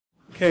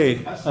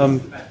Okay,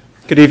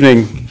 good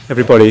evening,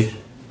 everybody.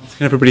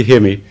 Can everybody hear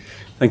me?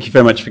 Thank you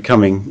very much for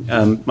coming.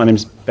 My name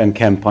is Ben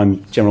Kemp.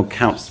 I'm General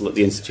Counsel at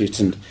the Institute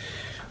and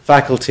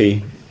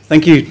faculty.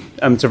 Thank you to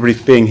everybody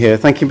for being here.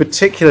 Thank you in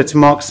particular to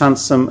Mark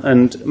Sansom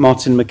and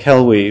Martin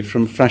McKelwee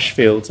from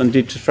Freshfields, and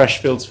indeed to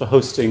Freshfields for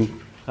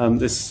hosting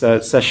this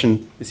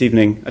session this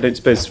evening. I don't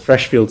suppose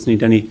Freshfields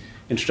need any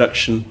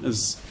introduction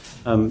as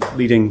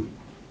leading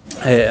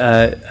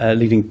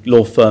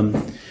law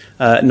firm,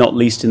 not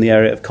least in the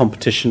area of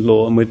competition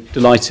law, and we're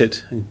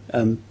delighted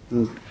and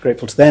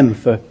grateful to them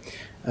for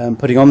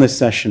putting on this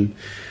session.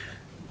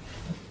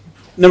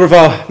 A number of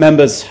our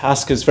members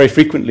ask us very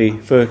frequently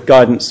for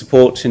guidance,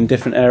 support in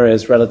different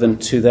areas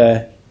relevant to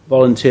their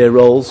volunteer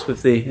roles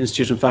with the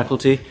Institute and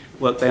faculty,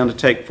 work they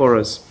undertake for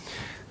us.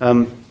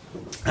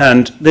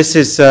 And this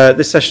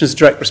session is a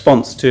direct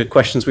response to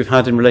questions we've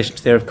had in relation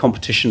to the area of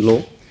competition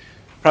law.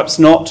 Perhaps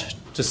not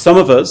to some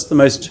of us the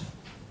most...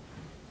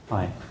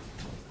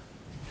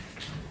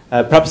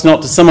 perhaps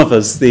not to some of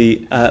us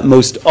the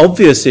most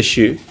obvious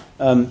issue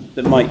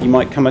that you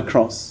might come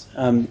across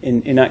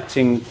in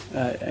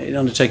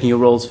undertaking your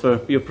roles for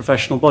your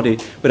professional body,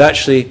 but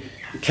actually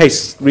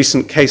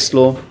recent case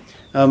law,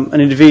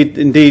 and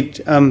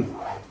indeed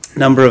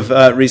number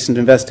of recent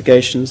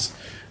investigations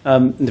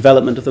and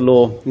development of the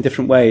law in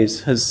different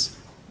ways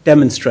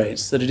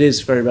demonstrates that it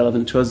is very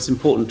relevant to us. It's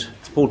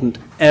important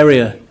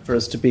area for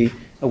us to be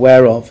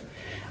aware of,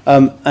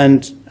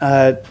 and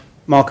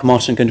Mark and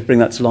Martin are going to bring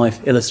that to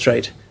life,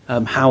 illustrate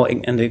how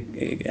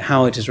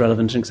it is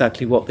relevant and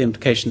exactly what the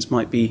implications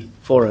might be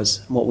for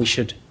us and what we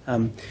should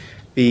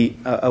be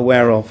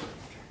aware of.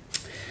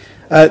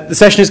 The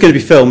session is going to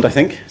be filmed, I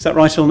think. Is that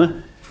right,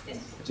 Ilna? Yes.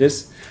 It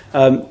is.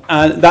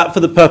 And that for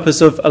the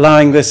purpose of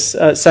allowing this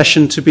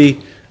session to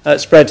be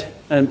spread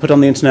and put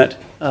on the internet,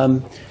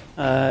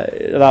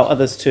 allow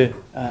others to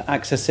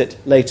access it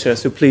later.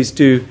 So please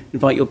do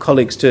invite your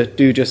colleagues to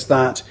do just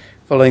that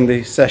following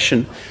the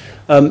session.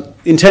 The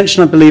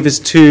intention, I believe, is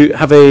to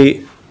have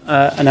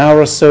an hour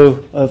or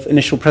so of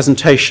initial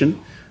presentation.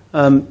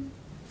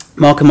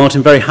 Mark and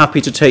Martin, very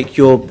happy to take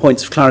your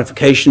points of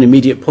clarification,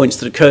 immediate points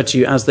that occur to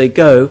you as they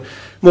go.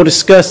 More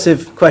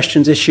discursive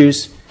questions,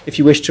 issues, if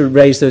you wish to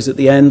raise those at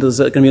the end, there's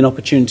going to be an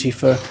opportunity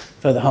for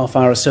further half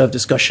hour or so of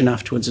discussion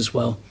afterwards as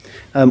well.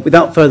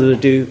 Without further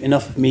ado,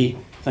 enough of me.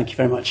 Thank you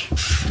very much.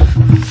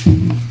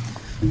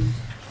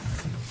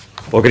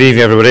 Well, good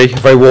evening, everybody. A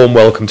very warm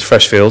welcome to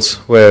Freshfields.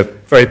 We're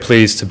very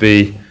pleased to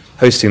be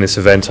hosting this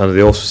event under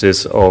the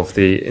auspices of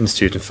the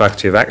Institute and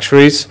Faculty of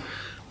Actuaries.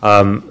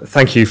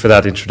 Thank you for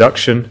that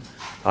introduction.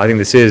 I think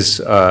this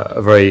is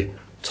a very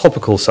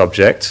topical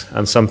subject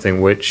and something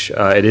which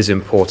it is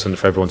important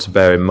for everyone to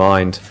bear in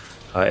mind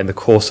in the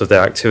course of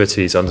their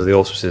activities under the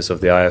auspices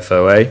of the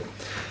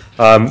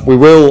IFOA. We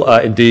will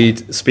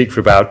indeed speak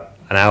for about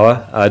an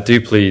hour. Do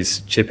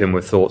please chip in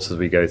with thoughts as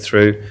we go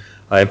through.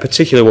 In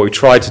particular, what we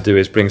try to do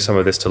is bring some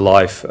of this to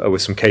life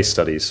with some case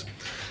studies.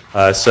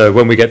 So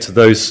when we get to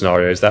those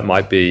scenarios, that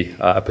might be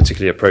a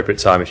particularly appropriate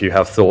time. If you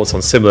have thoughts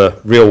on similar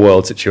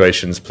real-world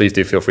situations, please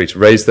do feel free to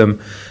raise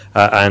them.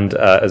 And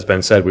as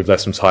Ben said, we've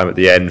left some time at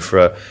the end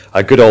for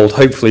a good old,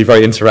 hopefully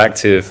very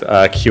interactive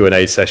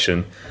Q&A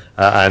session.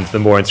 And the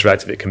more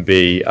interactive it can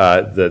be,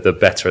 the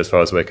better as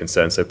far as we're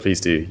concerned. So please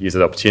do use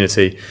that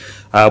opportunity.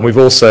 We've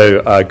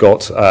also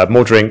got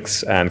more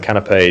drinks and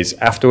canapes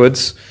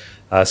afterwards.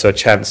 So a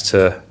chance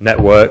to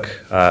network,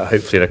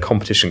 hopefully in a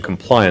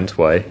competition-compliant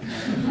way.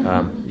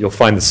 You'll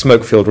find the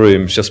smoke-filled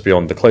rooms just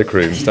beyond the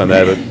cloakrooms down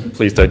there, but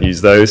please don't use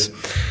those.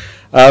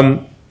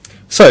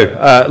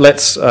 So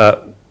let's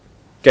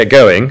get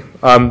going.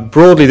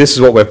 Broadly, this is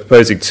what we're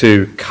proposing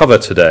to cover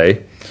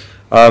today.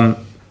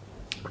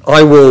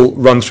 I will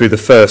run through the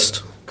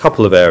first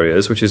couple of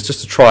areas, which is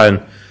just to try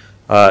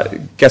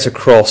and get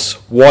across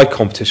why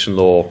competition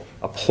law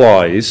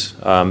applies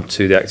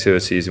to the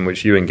activities in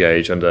which you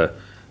engage under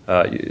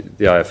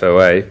the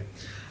IFOA,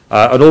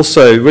 and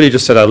also really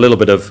just set out a little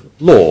bit of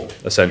law,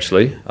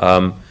 essentially,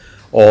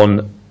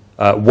 on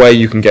where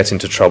you can get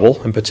into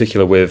trouble, in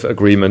particular with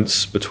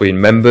agreements between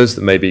members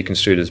that may be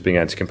construed as being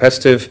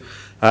anti-competitive,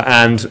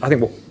 and I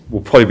think what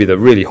will probably be the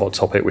really hot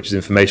topic, which is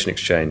information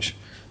exchange.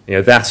 You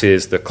know, that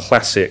is the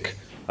classic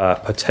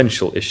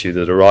potential issue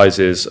that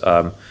arises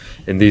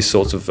in these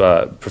sorts of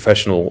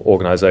professional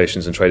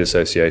organizations and trade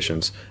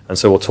associations, and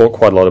so we'll talk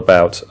quite a lot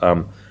about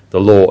the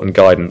law and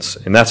guidance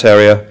in that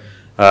area.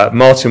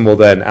 Martin will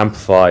then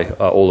amplify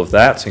all of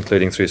that,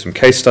 including through some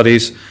case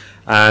studies,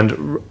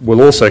 and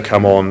we'll also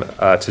come on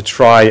to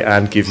try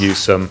and give you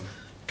some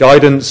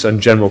guidance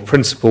and general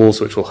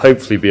principles which will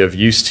hopefully be of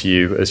use to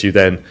you as you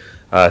then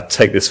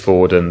take this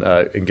forward and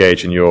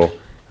engage in your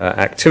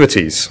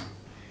activities.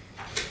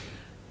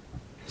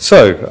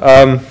 So,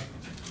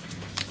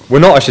 we're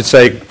not, I should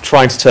say,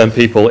 trying to turn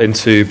people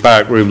into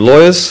barrack room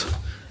lawyers,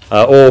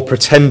 or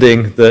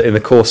pretending that in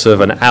the course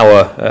of an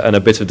hour and a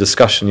bit of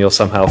discussion you'll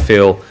somehow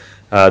feel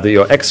that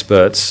you're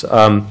experts.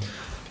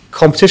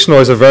 Competition law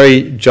is a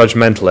very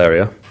judgmental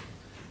area.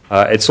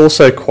 It's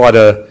also quite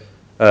a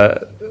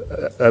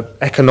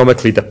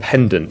economically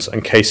dependent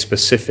and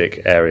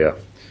case-specific area.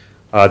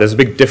 there's a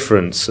big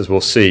difference, as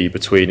we'll see,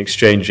 between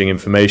exchanging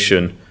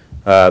information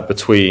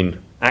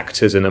between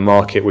actors in a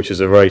market which is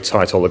a very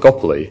tight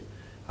oligopoly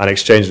and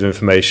exchanging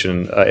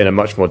information in a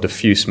much more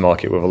diffuse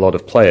market with a lot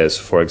of players,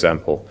 for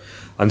example.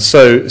 And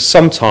so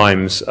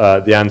sometimes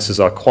the answers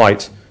are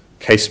quite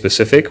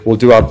case-specific. We'll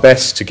do our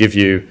best to give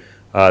you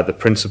the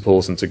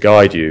principles and to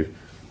guide you.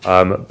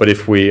 But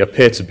if we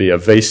appear to be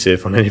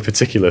evasive on any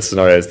particular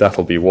scenarios,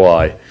 that'll be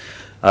why.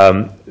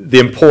 The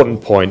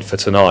important point for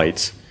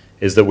tonight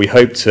is that we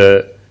hope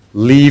to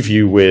leave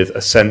you with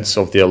a sense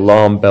of the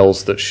alarm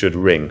bells that should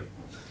ring.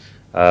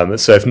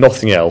 So if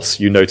nothing else,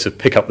 you know to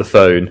pick up the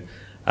phone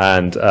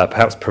and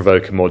perhaps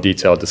provoke a more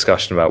detailed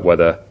discussion about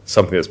whether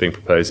something that's being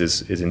proposed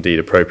is indeed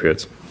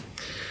appropriate.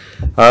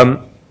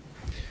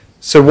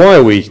 So why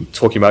are we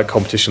talking about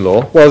competition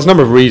law? Well, there's a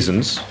number of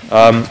reasons.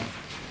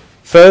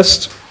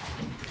 First,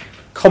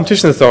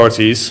 competition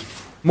authorities,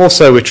 more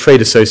so with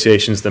trade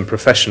associations than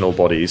professional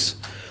bodies,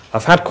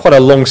 have had quite a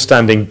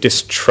long-standing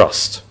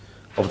distrust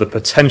of the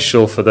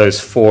potential for those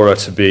fora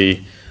to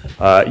be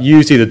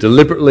used either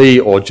deliberately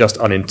or just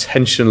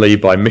unintentionally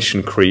by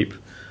mission creep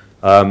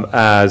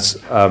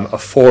as a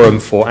forum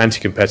for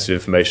anti-competitive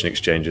information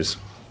exchanges.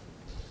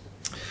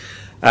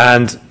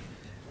 And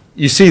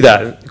you see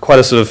that in quite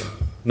a sort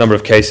of number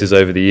of cases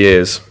over the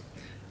years.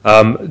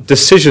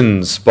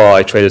 Decisions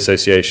by trade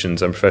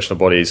associations and professional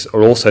bodies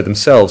are also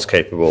themselves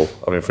capable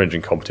of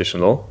infringing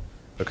competition law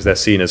because they're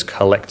seen as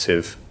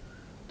collective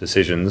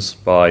decisions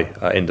by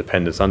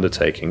independent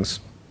undertakings.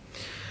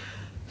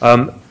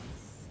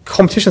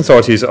 Competition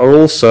authorities are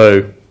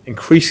also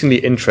increasingly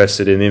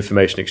interested in the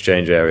information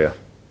exchange area.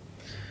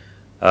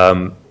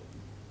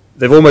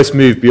 They've almost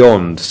moved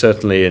beyond,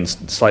 certainly in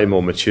slightly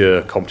more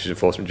mature competition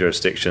enforcement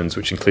jurisdictions,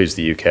 which includes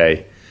the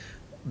UK,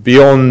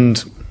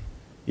 beyond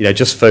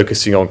just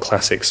focusing on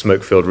classic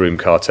smoke-filled room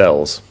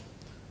cartels.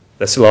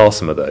 There still are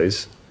some of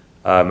those,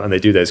 and they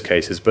do those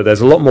cases, but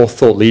there's a lot more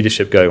thought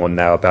leadership going on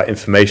now about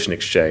information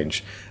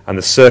exchange and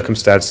the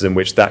circumstances in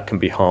which that can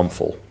be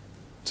harmful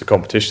to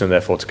competition and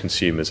therefore to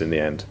consumers in the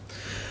end.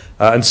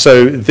 And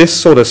so this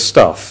sort of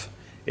stuff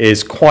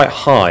is quite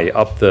high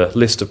up the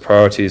list of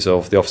priorities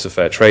of the Office of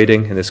Fair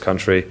Trading in this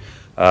country,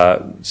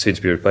 soon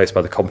to be replaced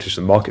by the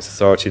Competition and Markets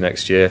Authority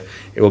next year.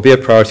 It will be a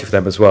priority for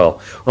them as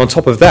well. And on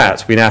top of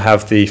that, we now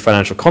have the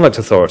Financial Conduct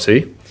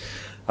Authority,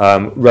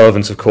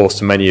 relevant, of course,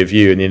 to many of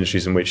you in the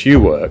industries in which you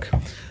work,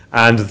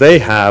 and they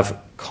have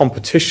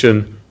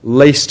competition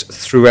laced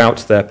throughout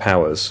their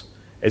powers.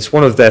 It's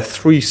one of their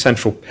three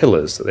central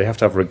pillars that they have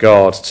to have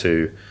regard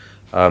to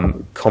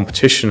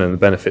competition and the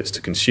benefits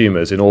to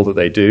consumers in all that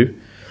they do,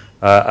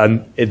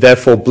 and it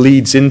therefore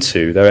bleeds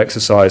into their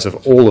exercise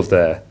of all of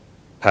their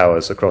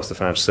powers across the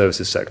financial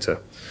services sector.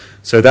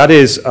 So that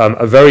is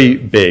a very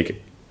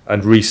big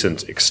and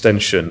recent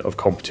extension of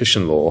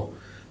competition law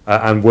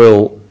and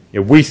will,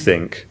 we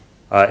think,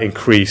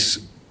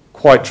 increase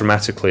quite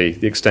dramatically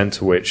the extent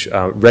to which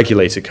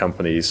regulated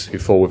companies who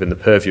fall within the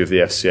purview of the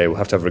FCA will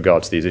have to have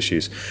regard to these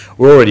issues.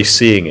 We're already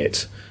seeing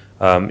it.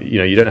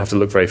 You don't have to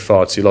look very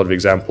far to see a lot of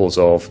examples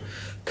of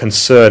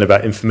concern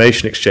about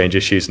information exchange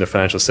issues in a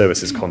financial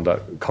services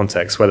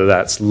context, whether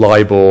that's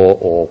LIBOR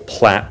or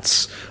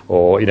Platts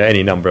or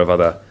any number of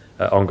other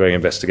ongoing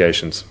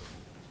investigations.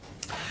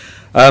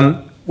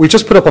 We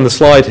just put up on the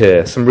slide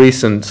here some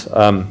recent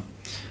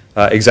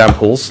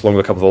examples, along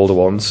with a couple of older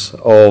ones,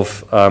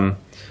 of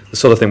the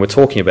sort of thing we're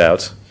talking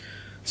about.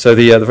 So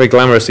the very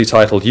glamorously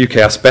titled UK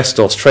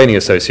Asbestos Training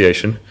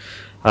Association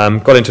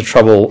got into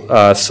trouble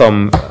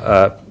some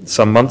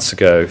months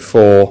ago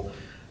for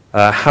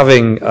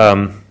having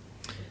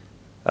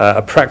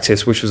a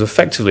practice which was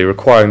effectively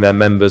requiring their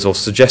members or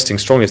suggesting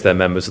strongly to their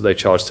members that they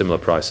charge similar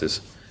prices.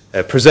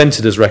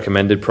 Presented as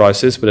recommended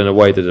prices, but in a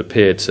way that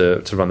appeared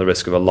to run the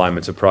risk of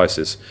alignment of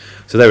prices.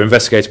 So they were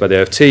investigated by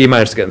the OFT,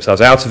 managed to get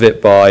themselves out of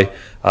it by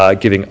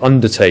giving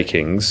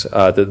undertakings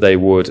that they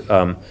would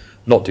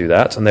not do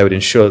that, and they would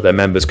ensure that their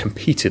members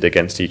competed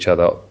against each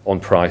other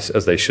on price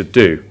as they should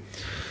do.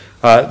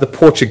 The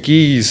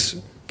Portuguese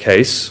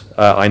case,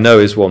 I know,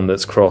 is one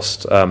that's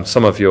crossed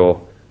some of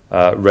your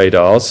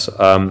radars.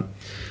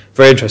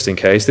 Very interesting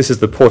case. This is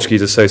the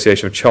Portuguese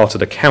Association of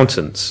Chartered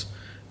Accountants,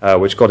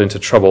 which got into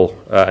trouble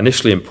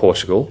initially in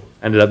Portugal,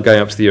 ended up going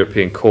up to the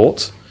European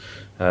Court,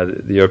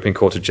 the European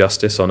Court of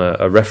Justice, on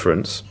a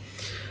reference.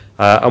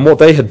 And what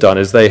they had done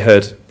is they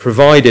had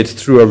provided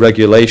through a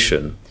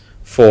regulation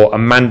for a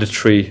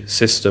mandatory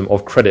system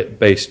of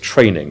credit-based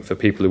training for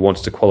people who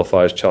wanted to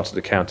qualify as chartered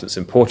accountants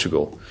in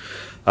Portugal.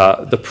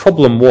 The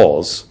problem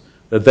was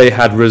that they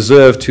had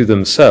reserved to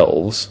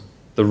themselves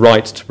the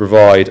right to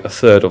provide a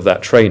third of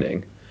that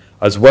training,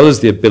 as well as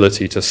the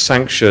ability to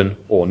sanction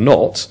or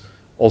not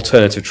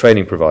alternative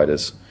training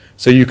providers.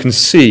 So you can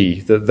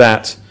see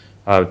that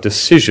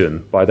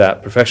decision by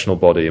that professional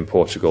body in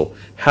Portugal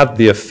had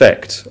the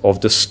effect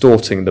of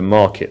distorting the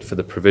market for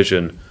the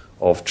provision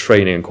of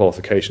training and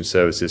qualification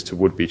services to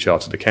would-be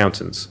chartered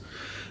accountants.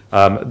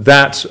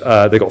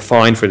 They got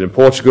fined for it in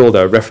Portugal.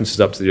 There are references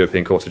up to the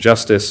European Court of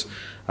Justice,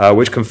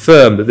 which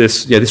confirmed that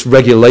this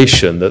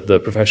regulation that the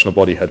professional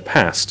body had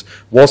passed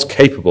was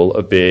capable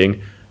of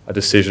being a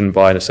decision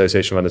by an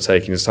association of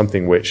undertaking,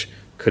 something which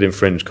could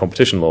infringe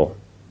competition law.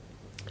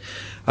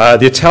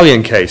 The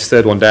Italian case,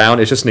 third one down,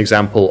 is just an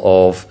example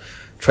of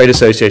trade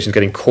associations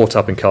getting caught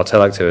up in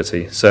cartel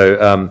activity.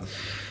 So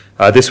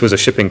this was a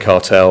shipping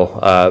cartel.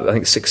 I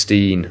think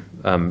 16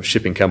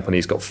 shipping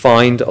companies got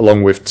fined,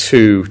 along with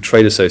 2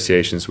 trade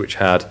associations which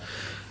had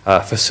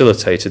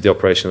facilitated the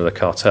operation of the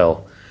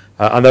cartel.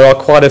 And there are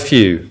quite a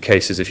few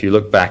cases, if you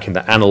look back in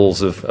the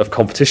annals of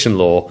competition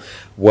law,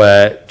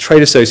 where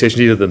trade associations,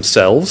 either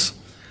themselves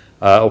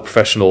or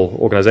professional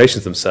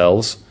organizations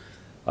themselves,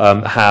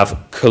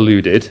 have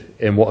colluded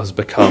in what has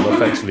become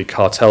effectively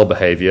cartel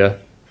behavior,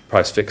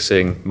 price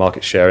fixing,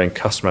 market sharing,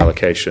 customer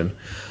allocation,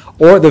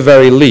 or at the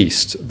very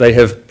least, they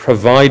have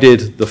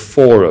provided the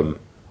forum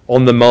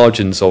on the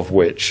margins of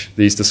which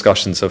these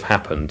discussions have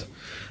happened.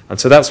 And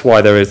so that's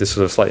why there is this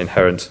sort of slight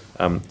inherent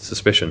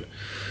suspicion.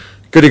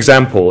 Good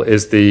example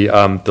is the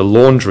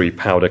laundry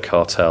powder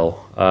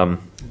cartel.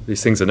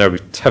 These things are never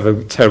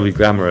terribly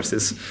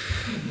glamorous.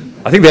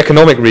 I think the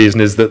economic reason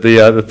is that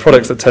the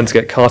products that tend to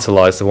get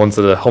cartelized are ones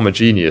that are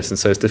homogeneous, and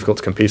so it's difficult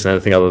to compete on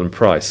anything other than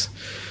price.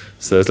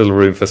 So there's little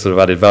room for sort of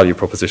added value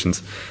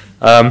propositions.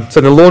 So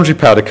in the laundry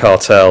powder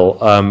cartel,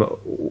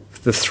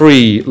 the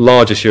 3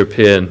 largest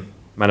European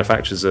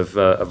manufacturers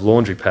of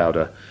laundry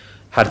powder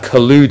had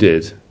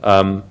colluded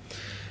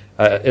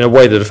in a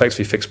way that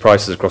effectively fixed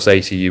prices across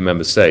 8 EU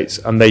member states.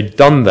 And they'd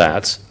done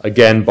that,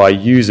 again, by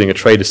using a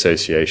trade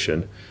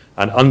association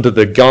and under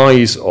the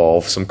guise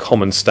of some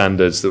common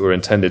standards that were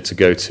intended to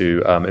go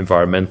to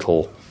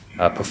environmental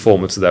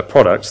performance of their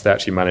products. They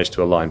actually managed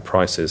to align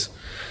prices.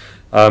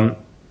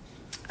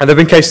 And there have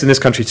been cases in this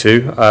country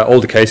too.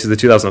 Older cases, the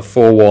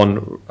 2004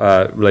 one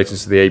relating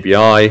to the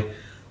ABI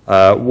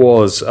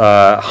was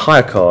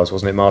hire cars,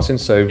 wasn't it, Martin?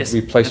 So yes.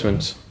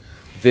 Replacement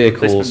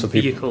vehicles.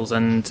 Vehicles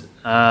and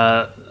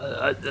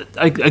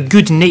a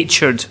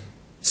good-natured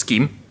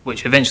scheme,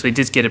 which eventually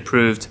did get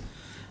approved,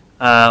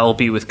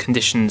 albeit with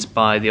conditions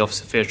by the Office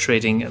of Fair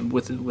Trading,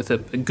 with a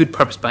good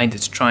purpose behind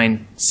it to try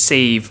and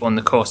save on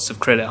the costs of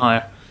credit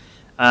hire.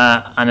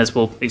 And as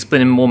we'll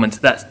explain in a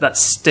moment, that's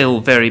still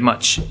very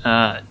much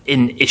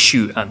in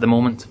issue at the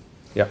moment.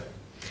 Yeah.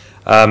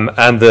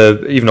 And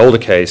the even older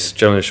case,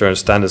 General Insurance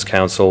Standards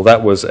Council,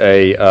 that was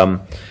a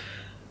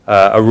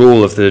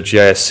rule of the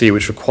GISC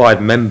which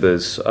required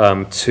members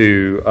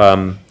to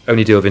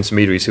only deal with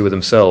intermediaries who were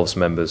themselves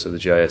members of the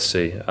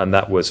GISC, and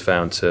that was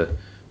found to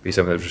be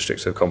something that was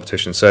restrictive of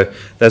competition. So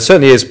there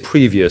certainly is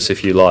previous,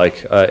 if you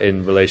like,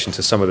 in relation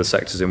to some of the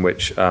sectors in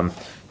which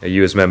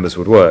you as members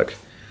would work.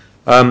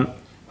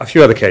 A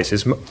few other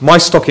cases. My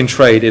stock in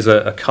trade is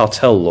a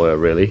cartel lawyer,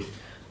 really,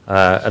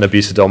 and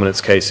abuse of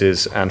dominance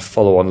cases and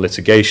follow-on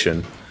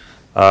litigation.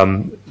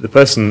 The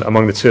person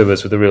among the 2 of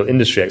us with the real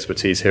industry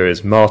expertise here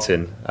is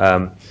Martin,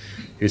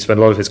 who spent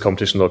a lot of his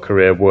competition law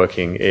career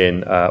working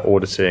in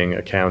auditing,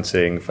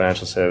 accounting,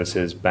 financial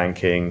services,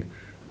 banking,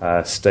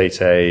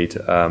 state aid,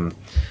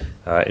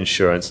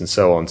 insurance, and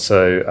so on.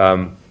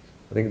 So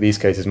I think these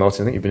cases,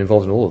 Martin, I think you've been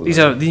involved in all of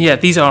them.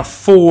 These are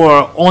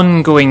 4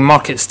 ongoing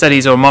market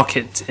studies or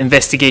market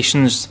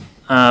investigations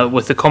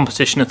with the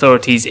competition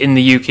authorities in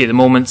the UK at the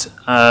moment.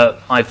 I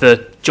have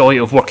the joy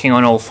of working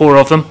on all 4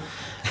 of them.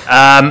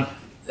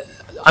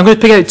 I'm going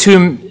to pick out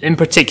 2 in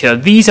particular.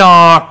 These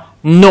are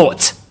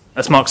not,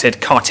 as Mark said,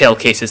 cartel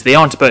cases. They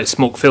aren't about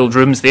smoke-filled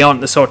rooms. They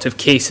aren't the sort of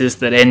cases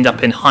that end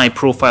up in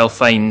high-profile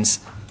fines.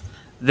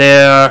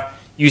 They're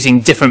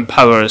using different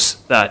powers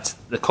that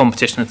the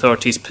competition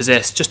authorities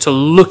possess just to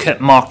look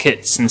at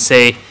markets and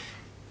say,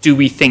 do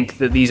we think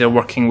that these are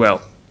working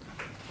well?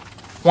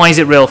 Why is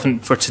it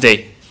relevant for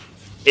today?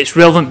 It's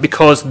relevant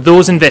because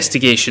those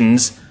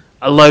investigations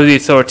allow the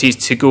authorities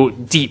to go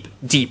deep,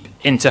 deep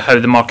into how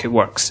the market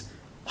works,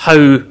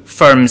 how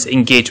firms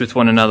engage with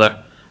one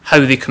another, how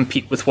they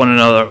compete with one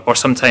another, or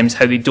sometimes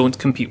how they don't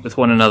compete with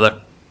one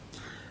another.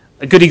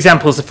 A good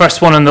example is the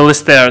first one on the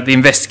list there, the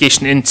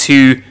investigation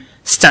into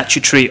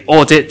statutory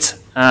audit,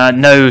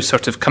 now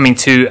sort of coming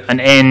to an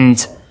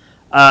end.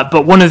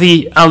 But one of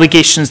the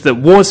allegations that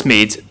was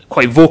made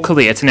quite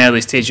vocally at an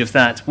early stage of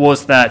that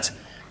was that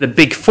the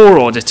Big Four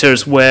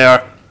auditors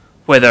were,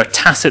 whether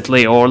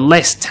tacitly or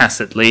less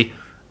tacitly,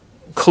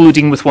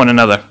 colluding with one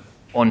another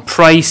on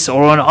price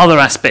or on other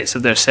aspects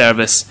of their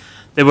service.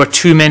 There were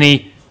too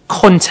many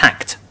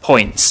contact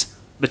points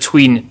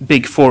between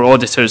Big Four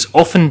auditors,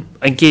 often,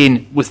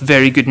 again, with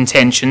very good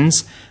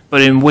intentions,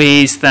 but in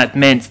ways that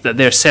meant that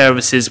their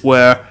services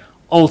were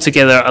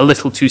altogether a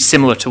little too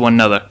similar to one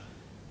another.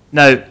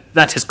 Now,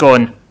 that has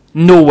gone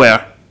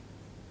nowhere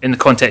in the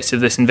context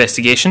of this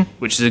investigation,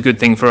 which is a good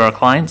thing for our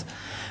client,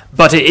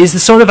 but it is the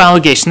sort of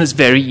allegation that's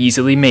very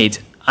easily made.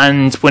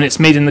 And when it's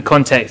made in the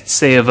context,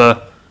 say, of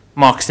a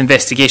Marks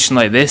investigation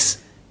like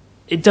this,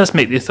 it does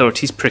make the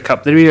authorities prick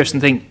up their ears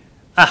and think,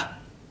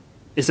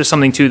 is there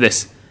something to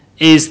this?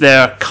 Is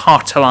there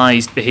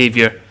cartelized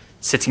behaviour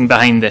sitting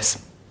behind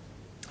this?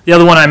 The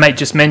other one I might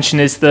just mention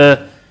is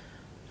the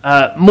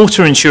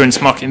motor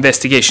insurance market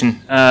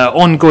investigation,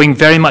 ongoing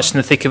very much in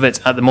the thick of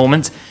it at the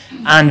moment,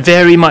 and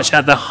very much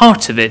at the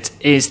heart of it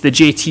is the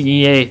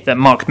JTEA that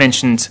Mark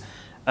mentioned,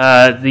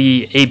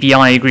 the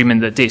ABI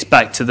agreement that dates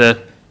back to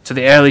the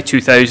early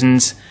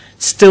 2000s.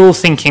 Still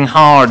thinking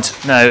hard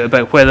now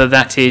about whether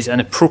that is an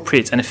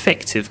appropriate and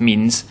effective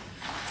means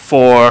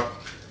for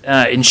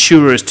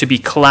insurers to be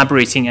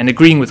collaborating and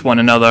agreeing with one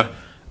another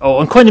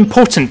on quite an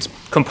important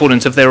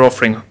component of their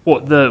offering,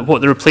 what the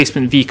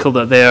replacement vehicle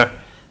that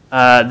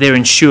their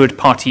insured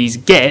parties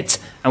get,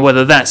 and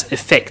whether that's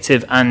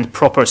effective and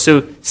proper.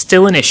 So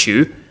still an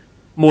issue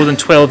more than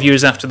 12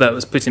 years after that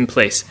was put in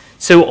place.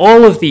 So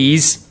all of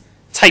these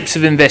types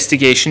of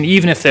investigation,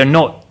 even if they're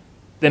not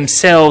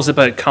themselves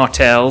about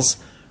cartels,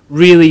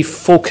 really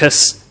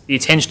focus the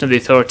attention of the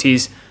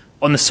authorities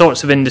on the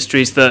sorts of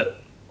industries that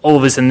all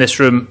of us in this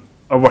room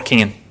are working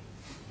in.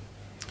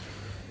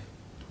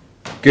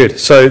 Good.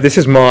 So this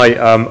is my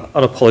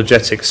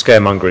unapologetic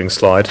scaremongering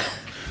slide.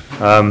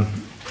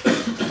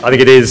 I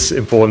think it is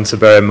important to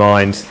bear in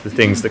mind the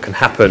things that can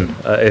happen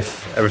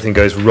if everything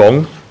goes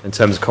wrong in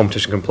terms of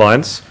competition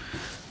compliance.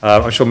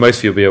 I'm sure most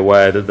of you will be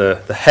aware that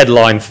the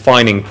headline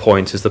fining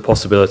point is the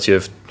possibility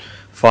of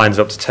fines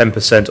up to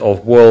 10%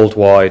 of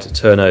worldwide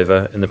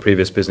turnover in the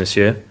previous business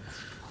year.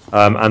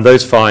 And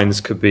those fines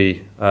could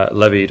be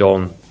levied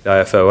on the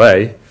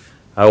IFOA,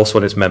 also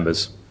on its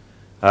members.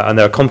 And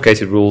there are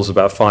complicated rules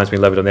about fines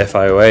being levied on the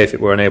FIOA. If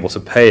it were unable to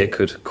pay, it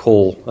could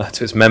call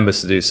to its members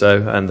to do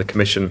so, and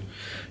the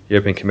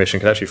European Commission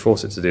could actually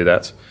force it to do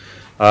that.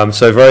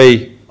 So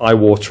very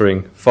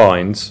eye-watering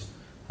fines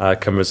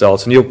can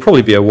result. And you'll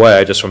probably be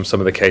aware just from some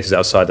of the cases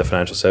outside the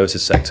financial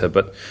services sector,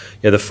 but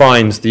the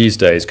fines these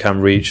days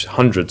can reach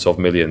hundreds of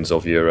millions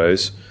of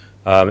euros,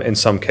 in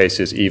some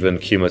cases even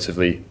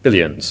cumulatively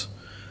billions.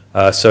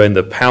 So in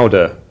the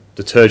powder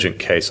detergent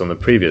case on the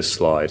previous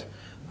slide,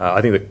 I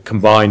think the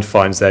combined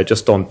fines there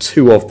just on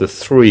 2 of the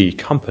 3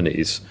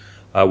 companies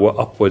were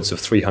upwards of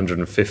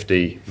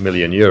 350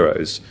 million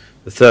euros.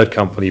 The third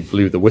company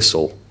blew the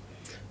whistle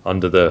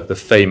under the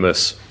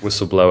famous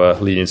whistleblower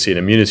leniency and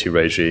immunity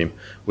regime,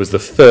 was the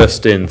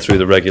first in through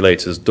the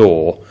regulator's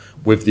door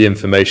with the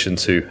information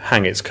to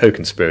hang its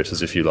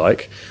co-conspirators, if you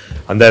like,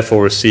 and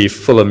therefore receive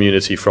full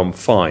immunity from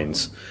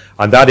fines.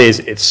 And that is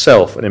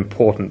itself an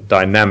important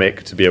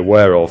dynamic to be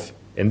aware of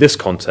in this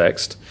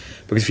context,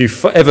 because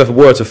if you ever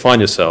were to find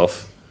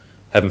yourself,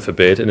 heaven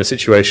forbid, in a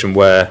situation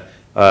where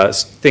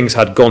things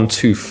had gone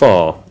too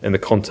far in the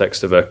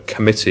context of a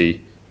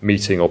committee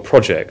meeting or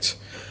project,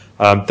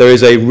 there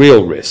is a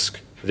real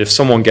risk that if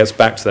someone gets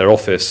back to their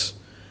office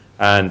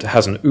and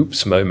has an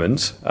oops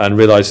moment and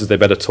realizes they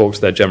better talk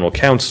to their general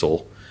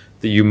counsel,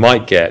 that you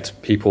might get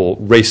people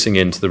racing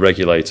into the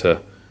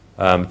regulator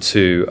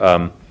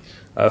to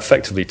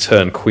effectively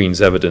turn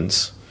Queen's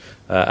evidence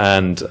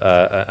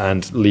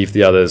and leave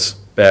the others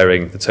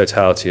bearing the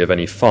totality of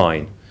any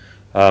fine.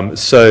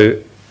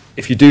 So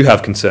if you do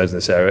have concerns in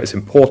this area, it's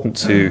important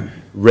to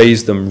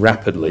raise them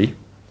rapidly,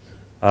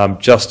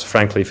 just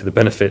frankly for the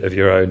benefit of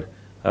your own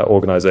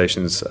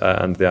organisations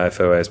and the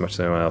IFOA as much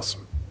as anyone else.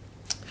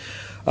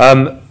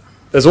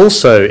 There's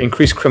also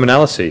increased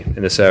criminality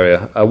in this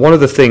area. One of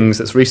the things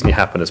that's recently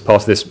happened as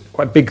part of this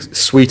quite big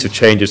suite of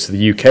changes to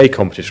the UK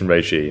competition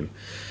regime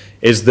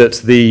is that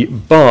the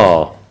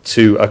bar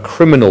to a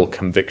criminal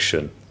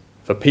conviction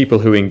for people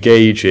who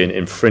engage in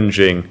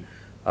infringing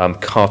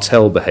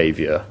cartel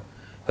behaviour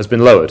has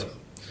been lowered.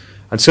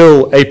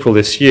 Until April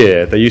this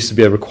year, there used to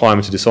be a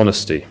requirement of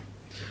dishonesty.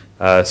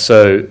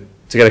 So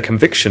to get a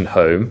conviction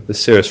home, the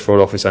Serious Fraud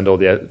Office and or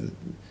the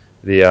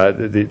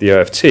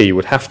OFT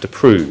would have to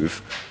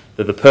prove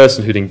that the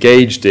person who'd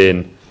engaged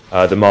in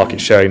the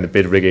market sharing, the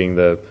bid rigging,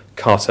 the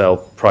cartel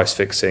price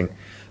fixing,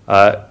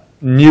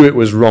 knew it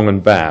was wrong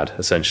and bad,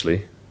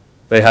 essentially.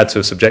 They had to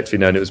have subjectively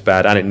known it was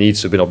bad, and it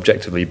needs to have been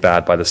objectively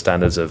bad by the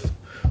standards of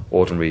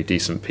ordinary,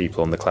 decent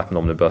people on the Clapham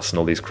Omnibus and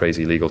all these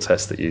crazy legal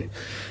tests that you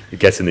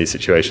get in these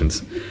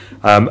situations.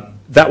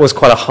 That was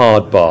quite a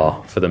hard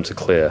bar for them to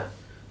clear,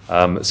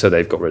 so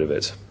they've got rid of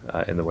it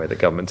in the way that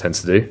government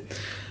tends to do.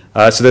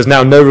 So there's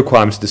now no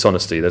requirement of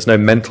dishonesty. There's no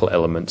mental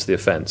element to the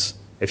offence.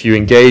 If you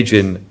engage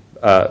in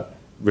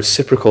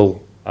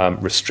reciprocal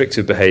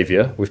restrictive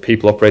behaviour with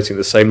people operating at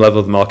the same level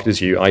of the market as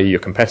you, i.e. your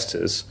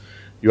competitors,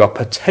 you are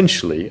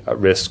potentially at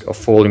risk of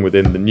falling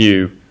within the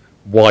new,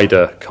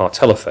 wider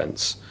cartel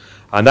offence.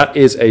 And that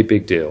is a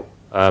big deal,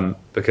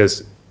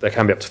 because there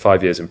can be up to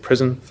 5 years in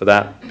prison for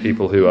that.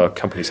 People who are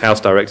companies' house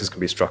directors can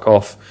be struck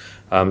off.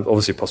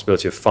 Obviously a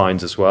possibility of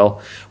fines as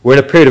well. We're in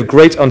a period of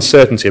great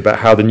uncertainty about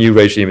how the new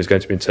regime is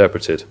going to be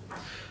interpreted.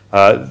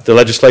 The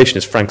legislation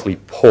is frankly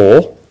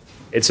poor.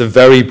 It's a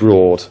very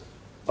broad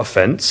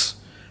offence.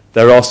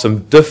 There are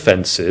some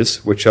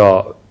defences which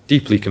are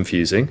deeply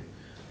confusing,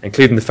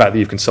 including the fact that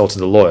you've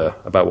consulted a lawyer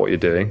about what you're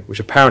doing,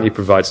 which apparently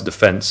provides a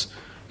defence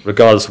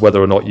regardless of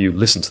whether or not you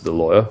listened to the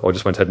lawyer or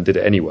just went ahead and did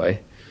it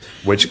anyway,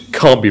 which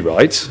can't be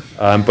right,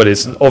 but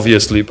it's an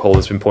obvious loophole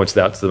that's been pointed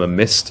out to them and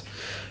missed.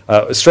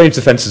 Strange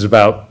defences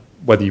about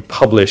whether you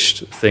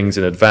published things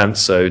in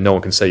advance so no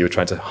one can say you were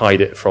trying to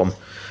hide it from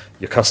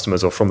your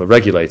customers or from the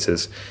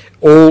regulators.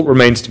 All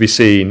remains to be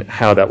seen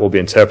how that will be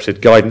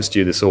interpreted. Guidance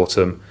due this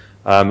autumn,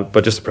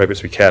 but just appropriate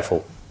to be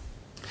careful.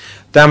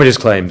 Damages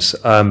claims,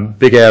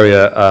 big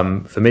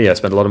area for me. I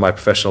spend a lot of my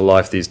professional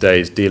life these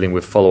days dealing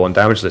with follow-on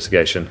damage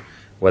litigation,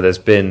 where there's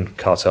been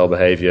cartel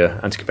behavior,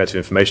 anti-competitive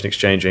information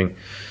exchanging,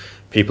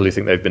 people who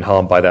think they've been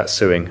harmed by that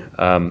suing.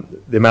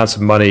 The amounts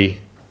of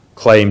money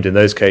claimed in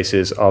those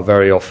cases are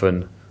very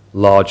often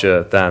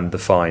larger than the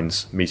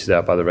fines meted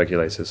out by the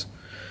regulators.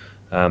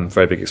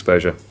 Very big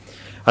exposure.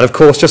 And of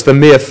course, just the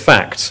mere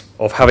fact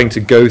of having to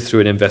go through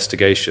an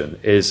investigation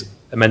is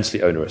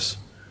immensely onerous.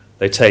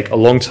 They take a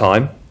long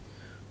time,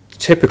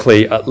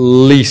 typically at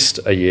least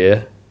a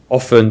year,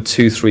 often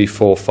 2, 3,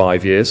 4,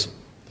 5 years.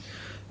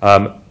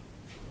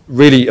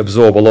 Really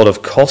absorb a lot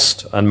of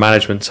cost and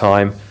management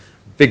time,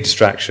 big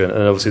distraction,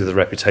 and obviously there's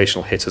a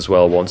reputational hit as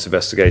well once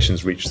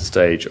investigations reach the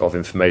stage of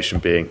information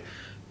being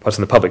put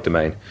in the public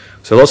domain.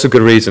 So lots of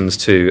good reasons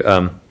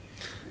to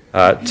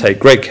take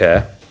great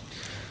care.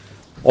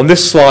 On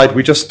this slide,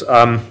 we just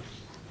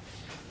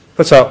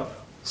put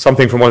up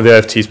something from one of the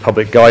OFT's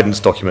public guidance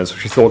documents,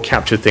 which we thought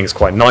captured things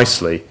quite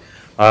nicely.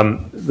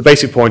 The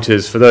basic point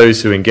is, for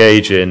those who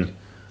engage in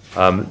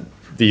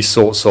these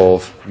sorts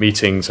of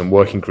meetings and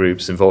working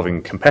groups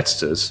involving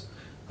competitors,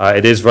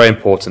 it is very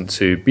important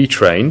to be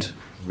trained,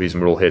 the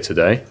reason we're all here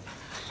today,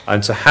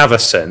 and to have a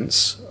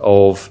sense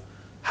of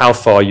how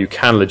far you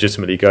can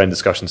legitimately go in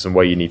discussions and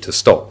where you need to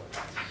stop.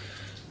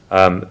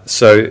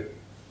 So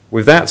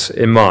with that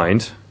in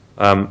mind,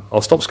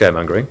 I'll stop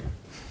scaremongering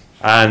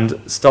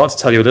and start to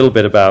tell you a little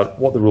bit about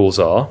what the rules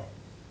are.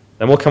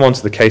 Then we'll come on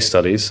to the case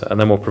studies, and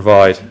then we'll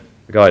provide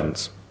the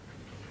guidance.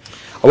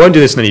 I won't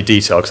do this in any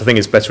detail because I think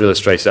it's better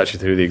illustrated actually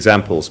through the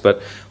examples,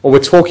 but what we're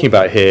talking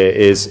about here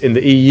is, in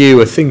the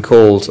EU, a thing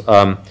called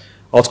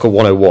Article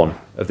 101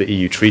 of the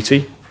EU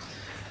Treaty.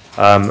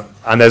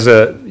 And there's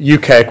a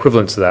UK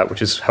equivalent to that,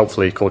 which is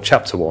helpfully called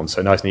Chapter 1,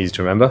 so nice and easy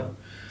to remember.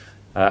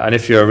 And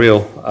if you're a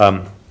real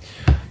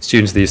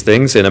student of these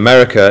things, in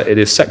America it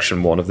is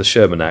Section 1 of the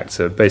Sherman Act,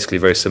 so basically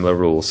very similar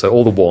rules, so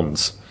all the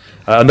ones.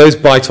 And those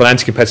bite on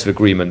anti-competitive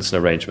agreements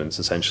and arrangements,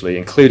 essentially,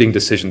 including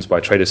decisions by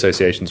trade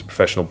associations and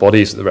professional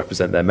bodies that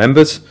represent their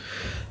members,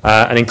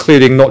 and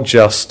including not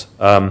just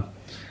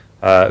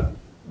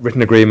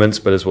written agreements,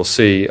 but as we'll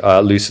see,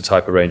 looser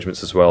type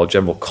arrangements as well,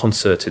 general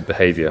concerted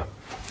behaviour.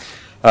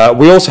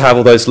 We also have,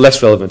 although it's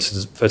less relevant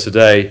for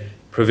today,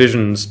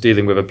 provisions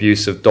dealing with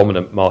abuse of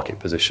dominant market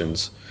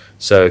positions.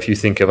 So if you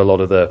think of a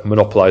lot of the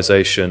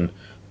monopolization,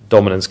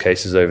 dominance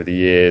cases over the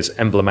years,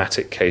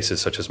 emblematic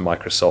cases such as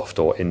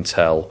Microsoft or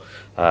Intel,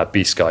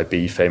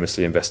 B-Sky-B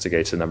famously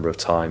investigated a number of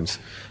times.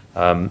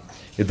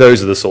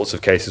 Those are the sorts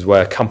of cases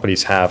where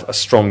companies have a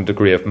strong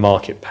degree of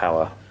market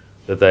power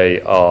that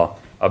they are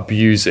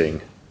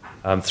abusing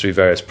through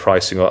various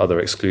pricing or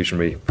other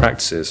exclusionary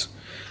practices.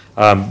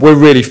 We're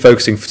really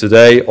focusing for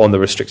today on the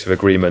restrictive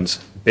agreement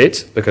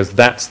bit, because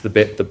that's the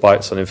bit that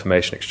bites on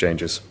information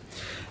exchanges.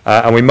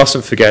 And we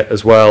mustn't forget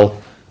as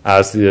well,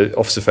 as the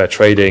Office of Fair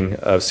Trading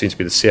seems to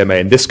be the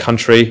CMA in this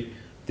country,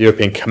 the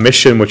European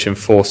Commission, which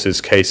enforces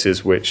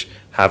cases which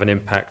have an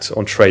impact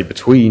on trade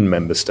between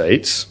member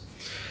states.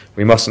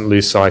 We mustn't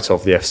lose sight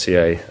of the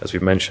FCA, as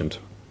we've mentioned.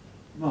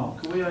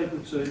 Mark, are we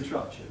able to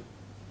interrupt you?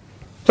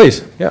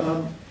 Please,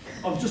 yeah.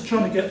 I'm just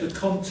trying to get the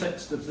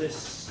context of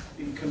this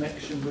in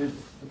connection with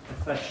the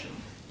profession.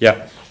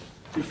 Yeah.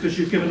 Because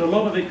you've given a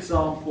lot of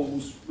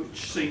examples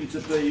which seem to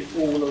be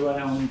all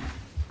around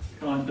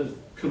kind of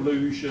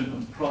collusion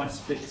and price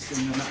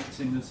fixing and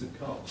acting as a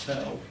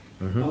cartel.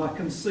 Mm-hmm. And I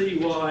can see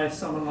why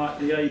someone like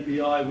the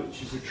ABI,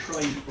 which is a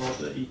trade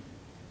body,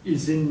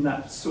 is in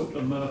that sort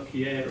of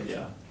murky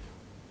area.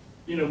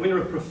 You know,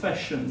 we're a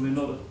profession, we're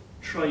not a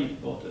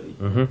trade body.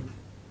 Mm-hmm.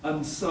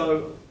 And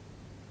so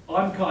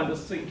I'm kind of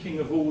thinking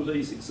of all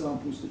these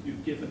examples that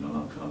you've given, and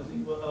I'm kind of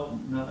thinking, well,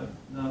 no.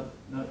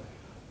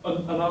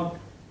 And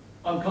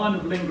I'm kind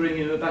of lingering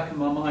in the back of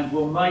my mind,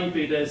 well,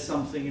 maybe there's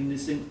something in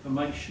this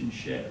information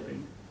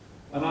sharing.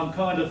 And I'm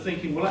kind of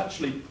thinking, well,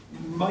 actually,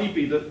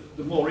 maybe the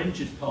more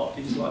injured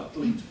party is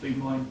likely to be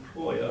my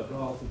employer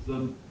rather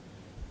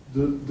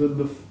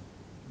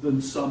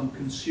than some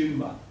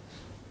consumer.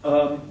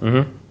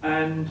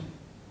 And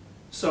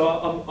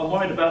so I'm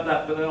worried about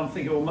that, but then I'm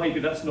thinking, well, maybe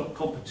that's not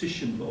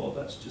competition law,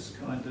 that's just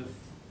kind of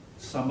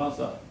some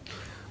other.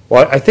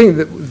 Well, I think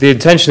that the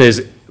intention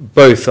is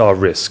both are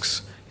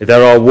risks.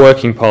 There are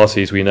working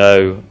parties we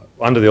know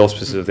under the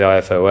auspices of the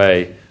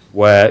IFOA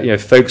where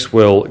folks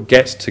will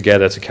get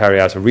together to carry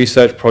out a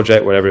research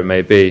project, whatever it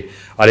may be,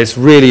 and it's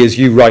really, as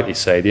you rightly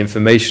say, the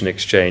information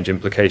exchange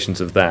implications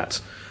of that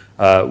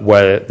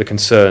where the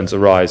concerns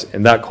arise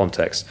in that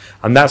context.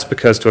 And that's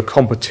because to a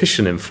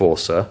competition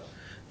enforcer,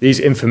 these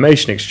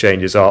information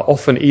exchanges are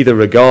often either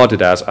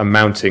regarded as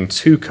amounting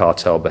to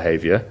cartel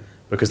behaviour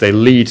because they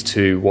lead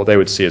to what they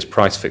would see as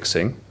price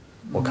fixing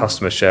or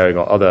customer sharing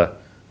or other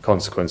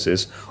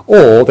consequences,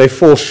 or they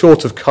fall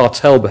short of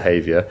cartel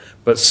behaviour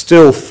but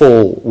still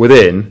fall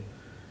within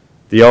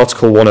the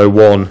Article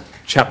 101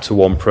 Chapter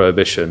 1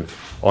 prohibition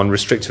on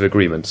restrictive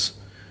agreements.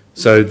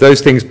 So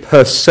those things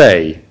per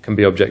se can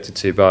be objected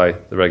to by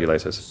the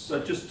regulators. So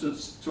just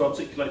to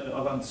articulate that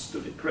I've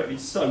understood it correctly,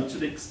 so to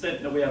the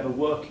extent that we have a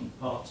working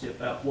party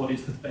about what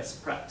is the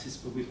best practice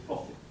for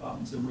with-profit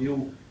funds, and we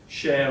all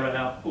share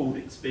our pooled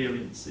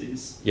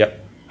experiences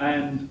Yep.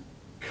 and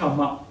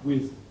come up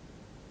with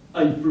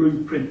a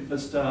blueprint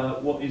as to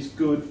what is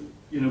good,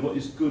 what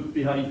is good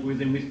behaviour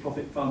within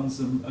with-profit funds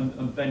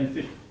and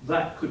benefit,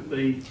 that could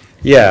be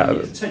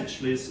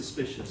potentially as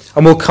suspicious.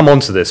 And we'll come on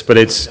to this, but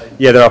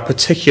there are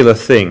particular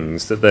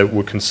things that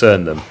would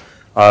concern them.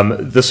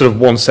 The sort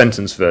of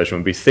one-sentence version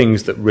would be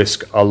things that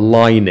risk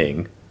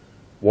aligning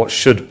what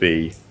should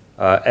be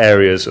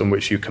areas in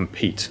which you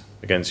compete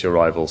against your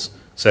rivals.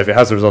 So if it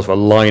has the result of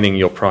aligning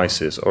your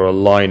prices or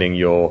aligning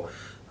your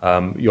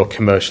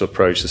commercial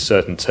approach to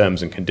certain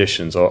terms and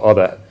conditions or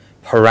other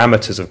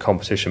parameters of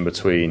competition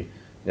between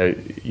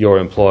your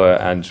employer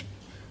and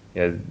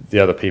the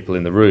other people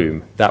in the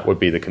room, that would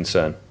be the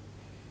concern.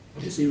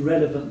 It's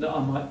irrelevant that I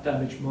might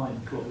damage my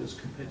employer's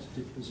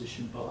competitive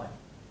position by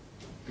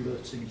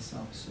blurting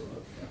some sort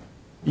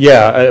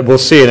of... We'll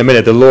see in a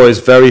minute. The law is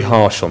very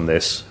harsh on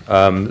this,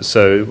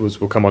 so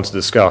we'll come on to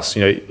discuss.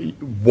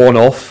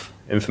 One-off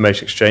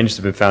information exchanges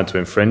have been found to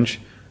infringe.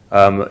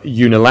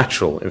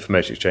 Unilateral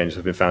information exchanges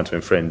have been found to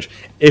infringe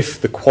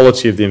if the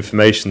quality of the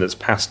information that's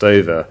passed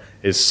over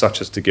is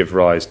such as to give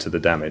rise to the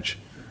damage.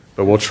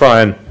 But we'll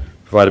try and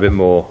provide a bit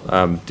more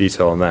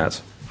detail on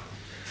that.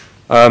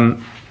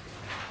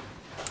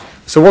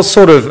 So what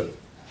sort of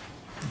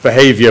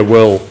behaviour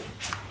will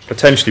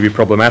potentially be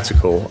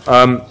problematical?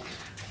 Well,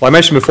 I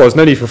mentioned before, there's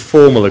no need for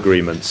formal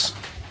agreements.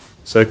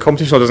 So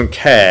competition law doesn't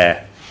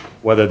care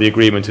whether the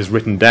agreement is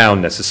written down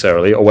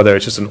necessarily or whether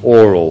it's just an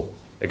oral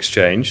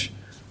exchange.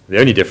 The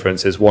only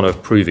difference is one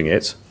of proving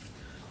it.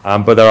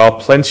 But there are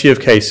plenty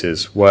of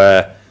cases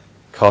where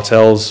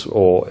cartels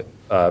or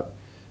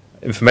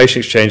information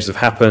exchanges have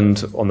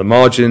happened on the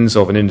margins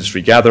of an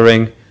industry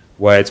gathering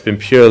where it's been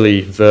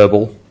purely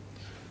verbal,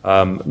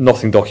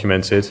 nothing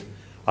documented.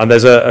 And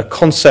there's a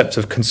concept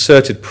of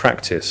concerted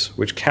practice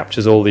which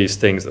captures all these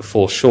things that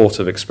fall short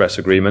of express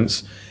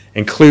agreements,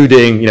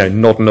 including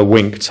nod and a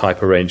wink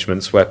type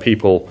arrangements where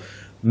people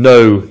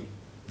know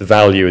the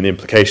value and the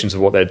implications of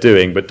what they're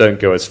doing but don't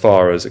go as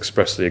far as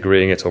expressly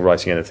agreeing it or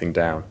writing anything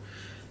down.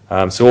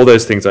 So all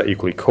those things are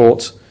equally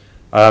caught.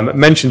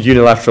 Mentioned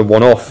unilateral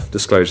one-off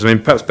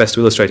disclosures. Perhaps best to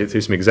illustrate it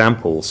through some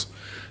examples.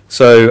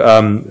 So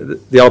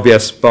the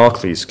RBS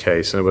Barclays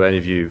case, and were any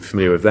of you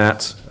familiar with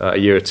that, a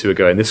year or two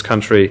ago in this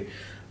country,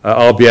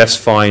 RBS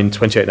fined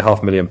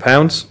 £28.5 million.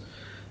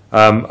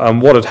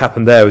 And what had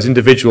happened there was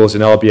individuals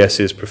in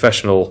RBS's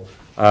professional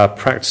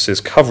practices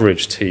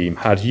coverage team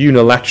had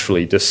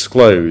unilaterally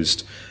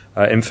disclosed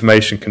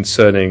information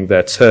concerning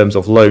their terms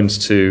of loans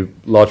to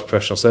large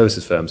professional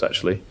services firms,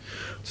 actually,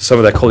 to some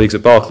of their colleagues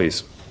at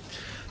Barclays.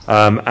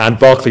 And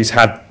Barclays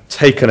had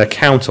taken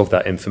account of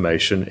that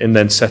information in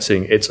then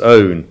setting its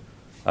own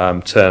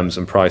terms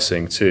and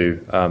pricing to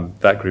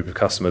that group of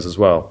customers as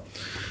well.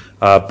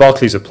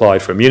 Barclays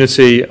applied for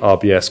immunity,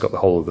 RBS got the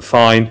whole of the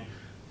fine,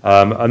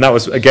 and that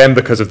was again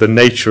because of the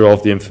nature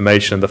of the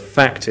information and the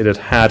fact it had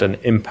had an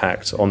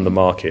impact on the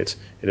market.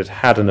 It had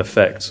had an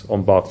effect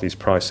on Barclays'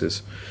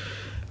 prices.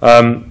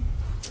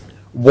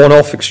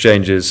 One-off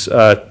exchanges,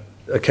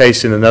 a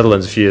case in the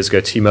Netherlands a few years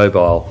ago,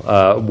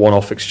 T-Mobile,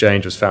 one-off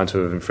exchange was found to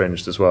have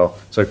infringed as well.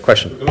 So,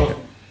 question?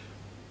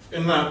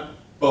 In that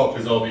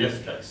Barclays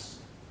RBS case,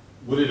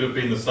 would it have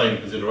been the same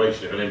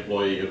consideration if an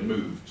employee had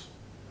moved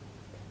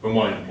from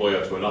one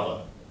employer to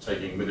another,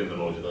 taking within the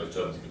knowledge of those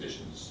terms and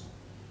conditions?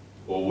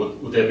 Or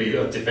would there be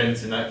a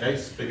defence in that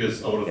case?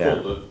 Because I would have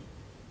thought that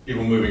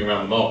people moving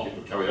around the market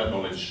would carry that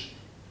knowledge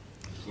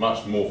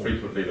much more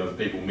frequently than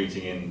people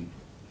meeting in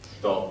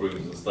dark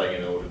rooms and staying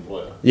in an old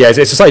employer. Yeah, it's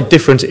a slightly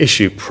different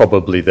issue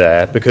probably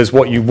there, because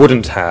what you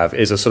wouldn't have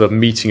is a sort of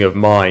meeting of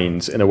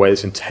minds in a way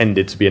that's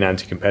intended to be an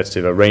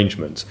anti-competitive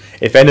arrangement.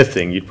 If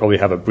anything, you'd probably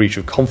have a breach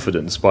of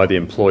confidence by the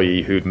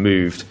employee who'd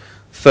moved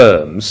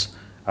firms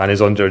and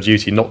is under a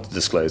duty not to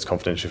disclose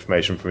confidential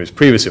information from his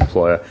previous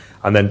employer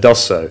and then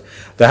does so.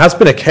 There has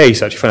been a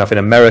case, actually, funny enough, in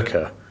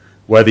America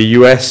where the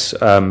US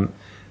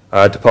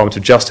Department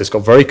of Justice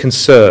got very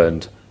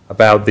concerned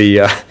about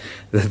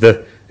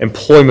the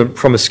employment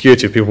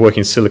promiscuity of people working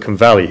in Silicon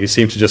Valley who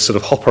seem to just sort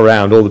of hop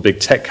around all the big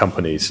tech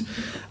companies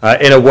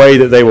in a way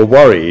that they were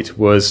worried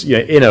was,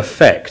 in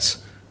effect,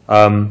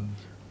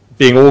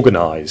 being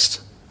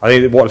organised. I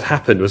think that what had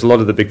happened was a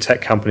lot of the big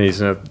tech companies,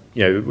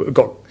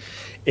 got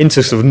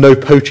into sort of no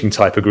poaching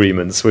type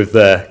agreements with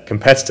their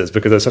competitors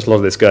because there was such a lot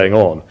of this going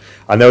on,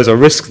 and there was a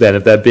risk then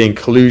of there being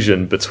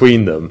collusion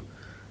between them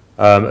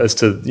as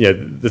to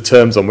the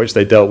terms on which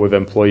they dealt with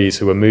employees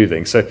who were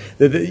moving. So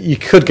you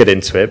could get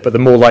into it, but the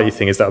more likely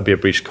thing is that would be a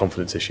breach of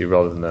confidence issue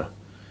rather than an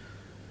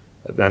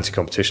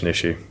anti-competition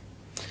issue.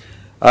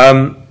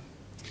 There's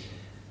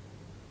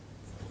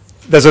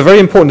a very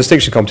important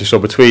distinction in competition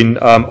law between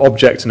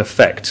object and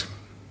effect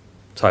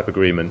type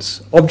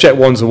agreements. Object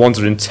ones are ones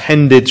that are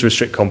intended to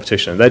restrict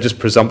competition. They're just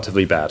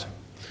presumptively bad.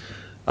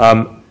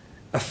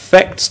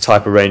 effects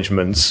type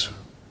arrangements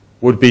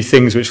would be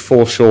things which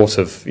fall short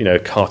of,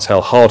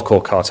 cartel,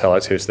 hardcore cartel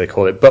activities, they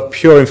call it, but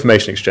pure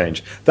information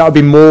exchange. That would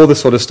be more the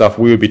sort of stuff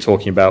we would be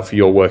talking about for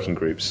your working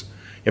groups.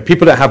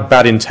 People don't have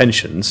bad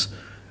intentions.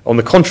 On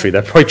the contrary,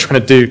 they're probably trying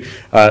to do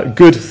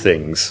good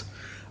things.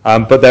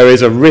 But there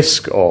is a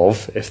risk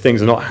of, if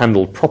things are not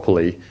handled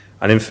properly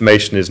and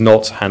information is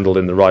not handled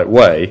in the right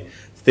way,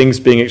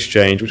 things being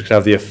exchanged which could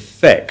have the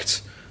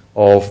effect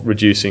of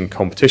reducing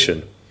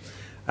competition.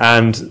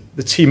 And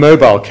the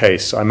T-Mobile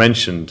case I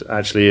mentioned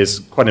actually is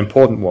quite an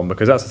important one,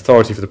 because that's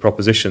authority for the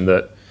proposition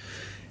that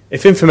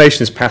if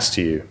information is passed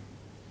to you,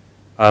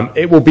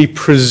 it will be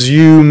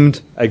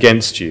presumed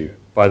against you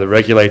by the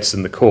regulators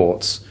and the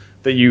courts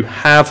that you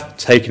have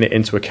taken it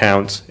into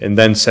account in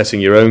then setting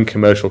your own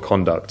commercial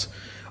conduct,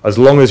 as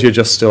long as you're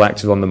just still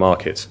active on the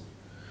market.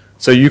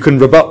 So you can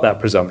rebut that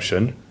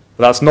presumption,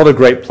 but that's not a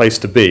great place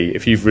to be.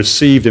 If you've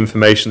received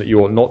information that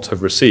you ought not to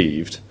have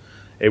received,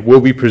 it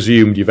will be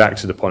presumed you've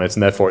acted upon it,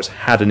 and therefore it's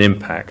had an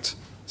impact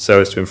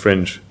so as to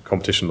infringe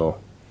competition law.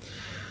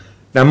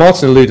 Now,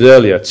 Martin alluded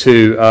earlier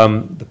to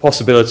the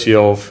possibility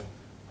of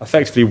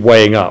effectively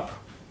weighing up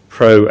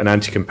pro and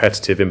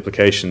anti-competitive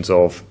implications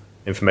of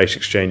information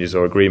exchanges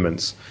or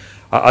agreements.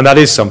 And that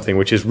is something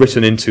which is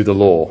written into the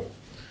law.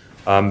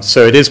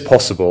 So it is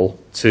possible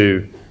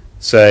to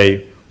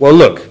say, well,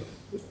 look,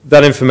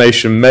 that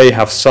information may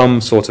have some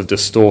sort of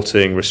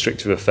distorting,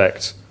 restrictive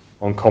effect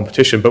on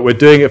competition, but we're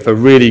doing it for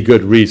really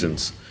good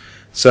reasons.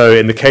 So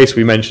in the case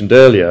we mentioned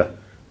earlier,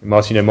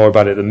 Martin, you know more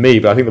about it than me,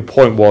 but I think the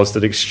point was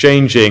that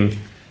exchanging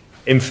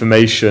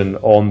information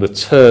on the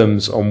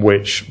terms on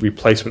which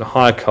replacement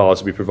hire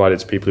cars would be provided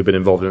to people who've been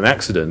involved in an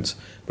accident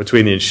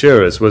between the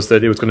insurers was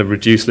that it was going to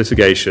reduce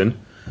litigation.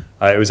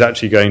 It was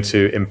actually going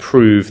to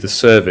improve the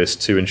service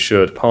to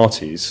insured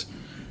parties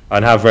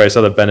and have various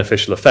other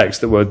beneficial effects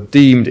that were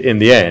deemed in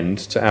the end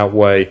to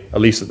outweigh, at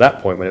least at that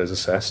point when it was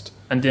assessed.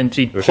 And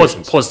indeed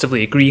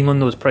positively agreeing on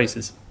those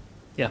prices.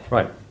 Yeah.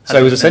 Right. So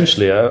it was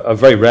essentially a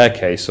very rare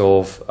case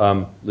of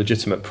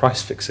legitimate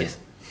price fixing. Yes.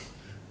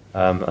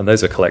 And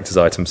those are collector's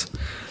items.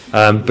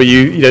 But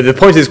the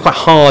point is, it's quite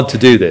hard to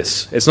do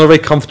this. It's not a very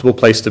comfortable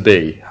place to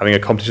be, having a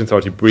competition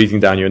authority breathing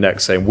down your neck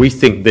saying, we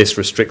think this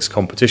restricts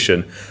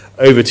competition,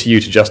 over to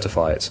you to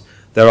justify it.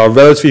 There are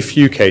relatively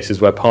few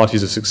cases where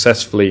parties have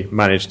successfully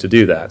managed to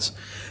do that.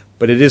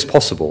 But it is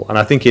possible. And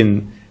I think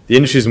in the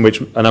industries in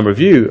which a number of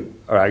you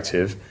are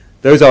active,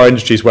 those are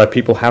industries where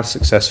people have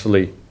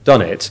successfully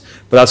done it.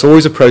 But that's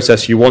always a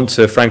process you want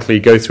to, frankly,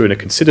 go through in a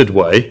considered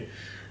way,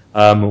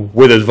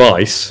 with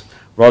advice,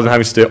 rather than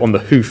having to do it on the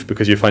hoof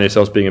because you find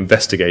yourselves being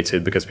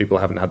investigated because people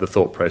haven't had the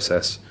thought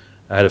process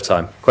ahead of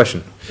time.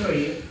 Question?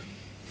 Sorry,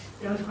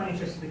 I was quite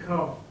interested in the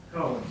car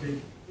one. So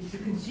is the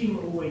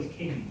consumer always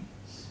king?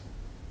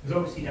 Because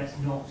obviously that's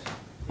not,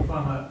 if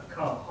I'm a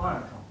car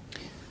hire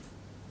company,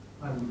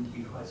 I wouldn't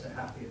be quite so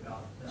happy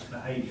about that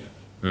behaviour.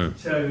 Mm.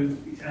 So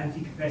it's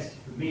anti-competitive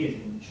for me as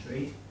an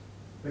industry,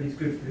 but it's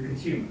good for the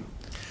consumer.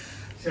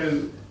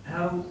 So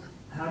how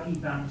do you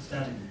balance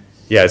that in this?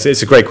 Yeah,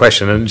 it's a great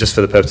question, and just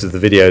for the purpose of the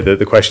video,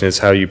 the question is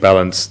how you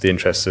balance the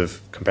interests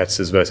of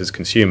competitors versus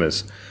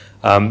consumers.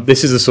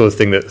 This is the sort of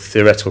thing that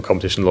theoretical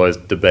competition lawyers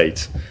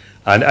debate.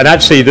 And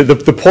actually,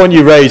 the point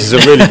you raise is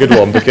a really good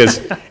one, because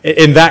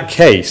in that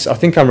case, I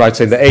think I'm right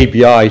saying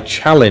the ABI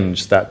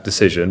challenged that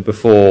decision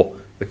before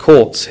the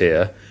courts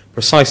here,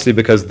 precisely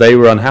because they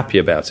were unhappy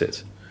about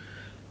it.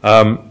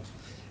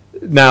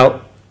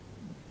 Now,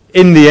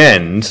 in the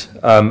end,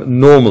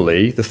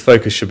 normally the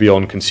focus should be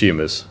on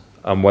consumers,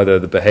 and whether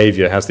the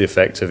behaviour has the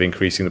effect of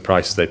increasing the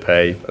prices they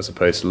pay as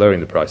opposed to lowering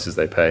the prices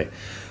they pay.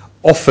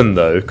 Often,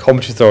 though,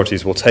 competition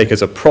authorities will take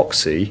as a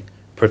proxy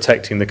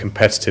protecting the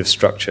competitive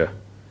structure,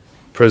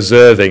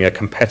 preserving a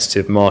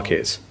competitive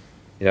market,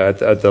 at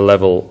the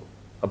level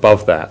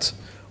above that,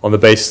 on the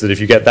basis that if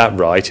you get that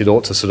right, it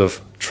ought to sort of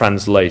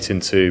translate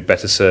into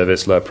better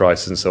service, lower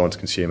prices, and so on to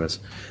consumers.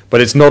 But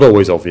it's not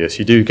always obvious.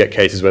 You do get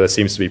cases where there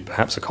seems to be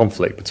perhaps a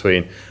conflict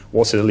between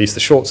what's at least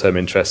the short-term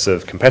interests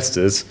of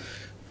competitors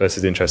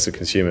versus the interests of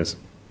consumers.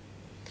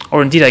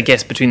 Or indeed, I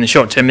guess, between the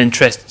short-term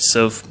interests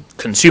of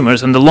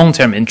consumers and the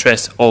long-term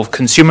interests of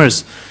consumers.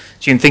 So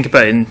you can think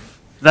about it in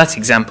that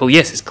example,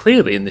 yes, it's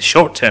clearly in the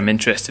short-term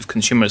interest of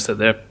consumers that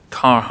their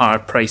car hire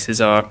prices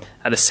are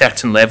at a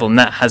certain level, and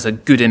that has a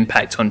good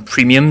impact on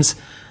premiums.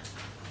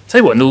 I'll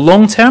tell you what, in the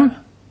long term,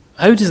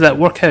 how does that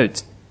work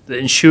out? The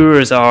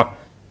insurers are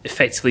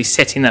effectively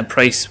setting that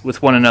price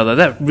with one another.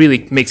 That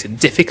really makes it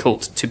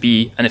difficult to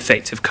be an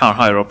effective car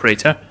hire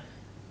operator.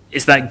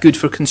 Is that good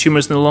for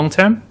consumers in the long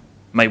term?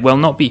 Might well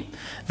not be.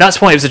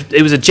 That's why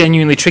it was a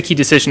genuinely tricky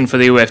decision for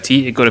the OFT.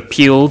 It got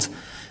appealed.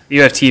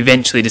 The OFT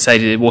eventually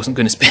decided it wasn't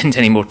going to spend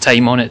any more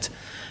time on it.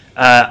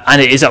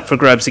 And it is up for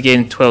grabs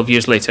again 12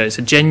 years later. It's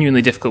a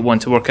genuinely difficult one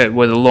to work out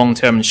where the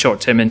long-term and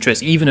short-term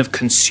interests, even of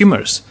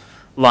consumers,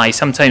 lie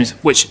sometimes,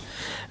 which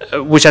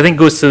I think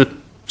goes to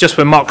just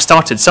where Mark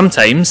started.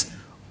 Sometimes,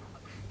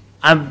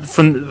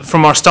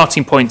 from our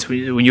starting point,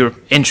 when you're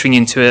entering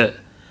into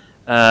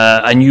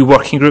a new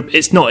working group,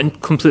 it's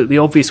not completely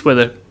obvious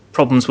whether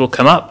problems will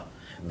come up.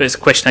 But it's a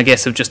question, I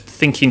guess, of just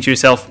thinking to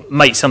yourself,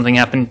 might something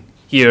happen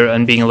here,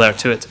 and being alert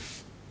to it.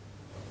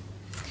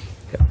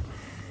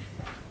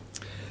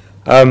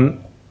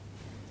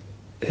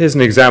 Here's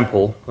an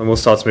example, and we'll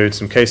start to move into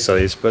some case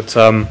studies. But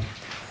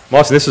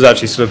Martin, this was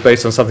actually sort of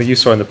based on something you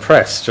saw in the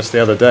press just the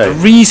other day. The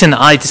reason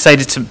I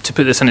decided to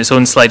put this on its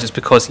own slide is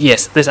because,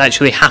 yes, this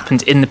actually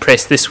happened in the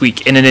press this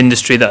week in an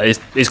industry that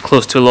is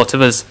close to a lot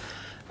of us.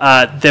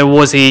 There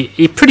was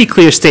a pretty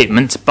clear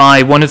statement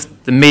by one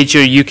of the major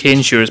UK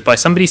insurers, by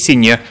somebody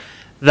senior,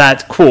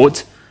 that,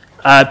 quote,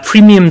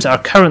 premiums are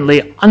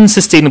currently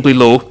unsustainably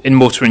low in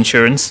motor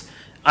insurance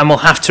and will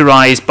have to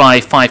rise by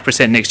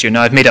 5% next year.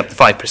 Now, I've made up the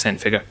 5%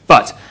 figure,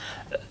 but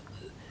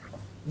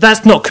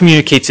that's not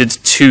communicated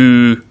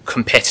to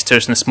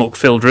competitors in a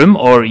smoke-filled room,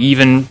 or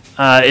even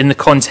in the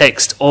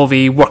context of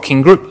a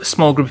working group, a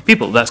small group of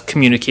people. That's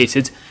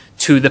communicated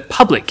to the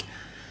public.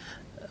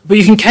 But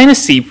you can kind of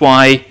see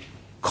why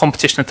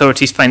competition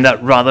authorities find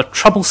that rather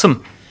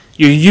troublesome.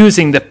 You're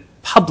using the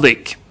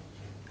public,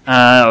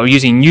 or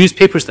using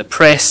newspapers, the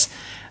press,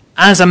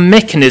 as a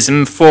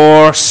mechanism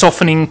for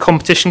softening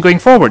competition going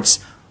forwards.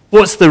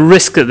 What's the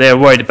risk that they're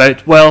worried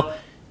about? Well,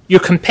 your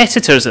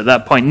competitors at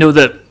that point know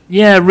that,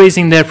 yeah,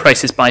 raising their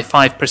prices by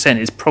 5%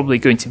 is probably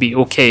going to be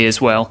okay as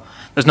well.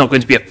 There's not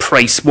going to be a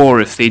price war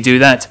if they do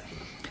that.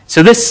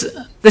 So this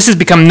has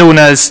become known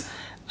as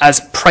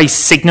price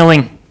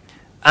signalling.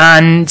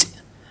 And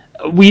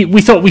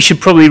we thought we should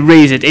probably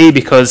raise it, A,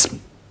 because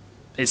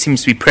it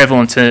seems to be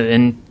prevalent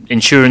in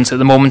insurance at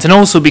the moment, and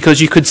also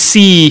because you could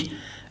see,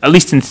 at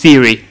least in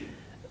theory,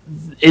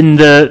 in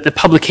the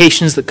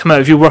publications that come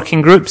out of your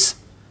working groups,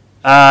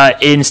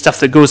 in stuff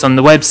that goes on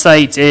the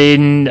website,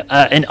 in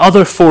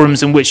other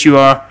forums in which you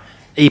are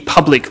a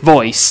public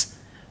voice,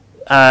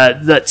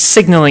 that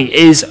signalling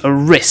is a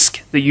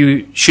risk that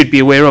you should be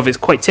aware of. It's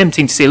quite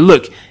tempting to say,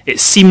 look, it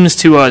seems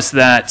to us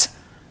that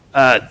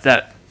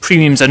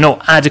premiums are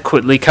not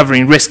adequately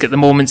covering risk at the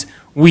moment.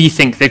 We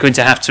think they're going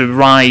to have to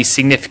rise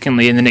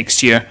significantly in the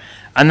next year.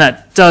 And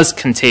that does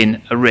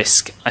contain a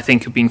risk, I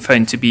think, of being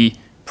found to be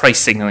price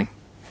signalling.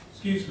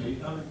 Excuse me,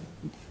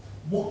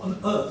 what on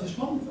earth is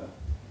wrong with that?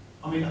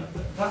 I mean,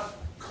 that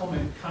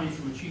comment came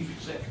from a chief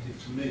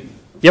executive to me.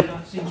 Yep.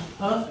 That seems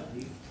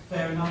perfectly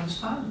fair and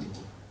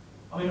understandable.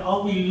 I mean,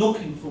 are we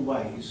looking for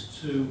ways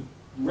to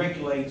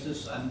regulate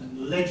us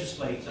and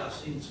legislate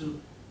us into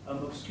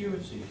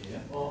obscurity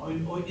here? Or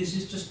is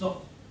this just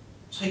not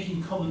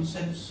taking common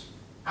sense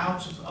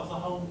out of the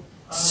whole,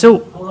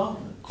 whole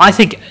argument? I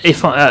think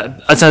if,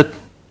 as an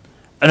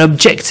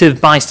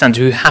objective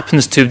bystander who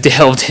happens to have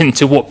delved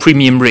into what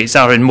premium rates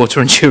are in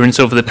motor insurance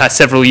over the past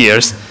several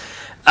years,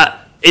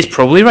 it's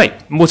probably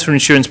right. Motor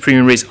insurance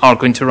premium rates are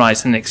going to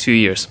rise in the next few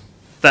years.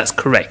 That's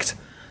correct.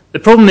 The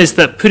problem is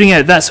that putting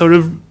out that sort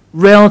of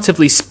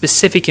relatively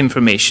specific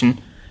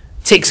information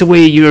takes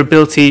away your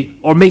ability,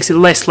 or makes it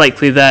less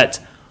likely that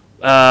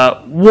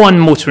one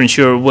motor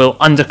insurer will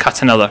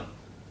undercut another,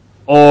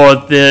 or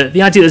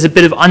the idea there's a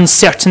bit of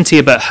uncertainty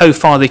about how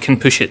far they can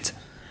push it.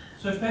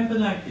 So if Ben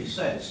Bernanke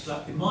says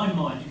that, in my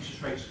mind,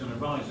 interest rates are going to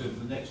rise over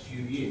the next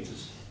few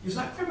years, is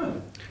that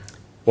criminal?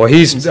 Well,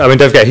 don't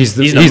forget, he's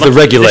the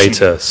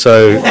regulator,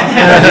 so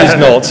he's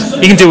not.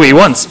 He can do what he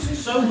wants.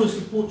 So was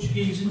the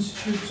Portuguese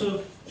Institute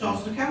of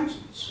Chartered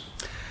Accountants.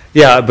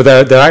 Yeah, but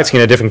they're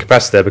acting in a different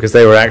capacity there, because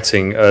they were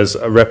acting as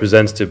a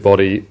representative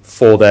body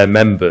for their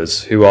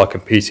members who are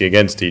competing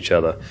against each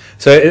other.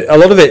 So a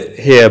lot of it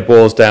here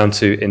boils down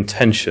to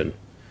intention.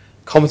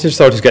 Competition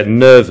authorities get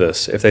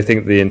nervous if they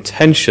think the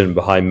intention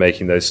behind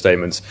making those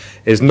statements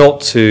is not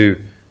to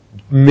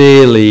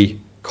merely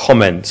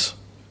comment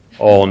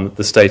on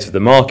the state of the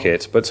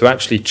market, but to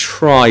actually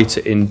try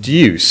to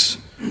induce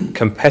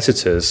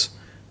competitors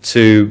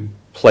to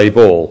play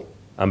ball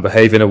and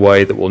behave in a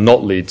way that will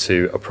not lead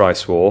to a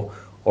price war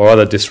or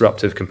other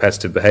disruptive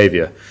competitive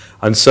behaviour.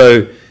 And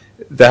so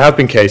there have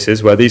been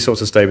cases where these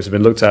sorts of statements have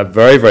been looked at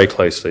very, very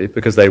closely,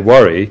 because they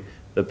worry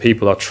that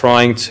people are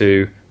trying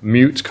to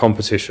mute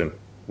competition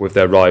with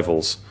their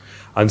rivals.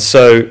 And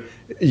so,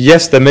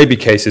 yes, there may be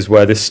cases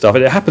where this stuff,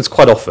 it happens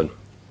quite often,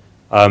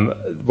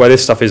 where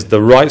this stuff is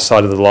the right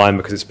side of the line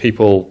because it's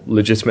people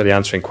legitimately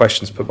answering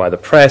questions put by the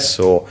press,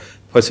 or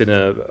put in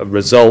a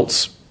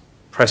results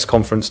press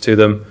conference to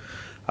them,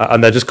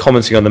 and they're just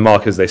commenting on the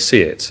market as they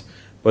see it.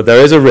 But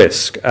there is a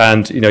risk,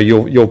 and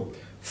you'll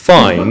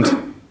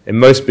find in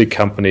most big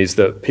companies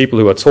that people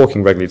who are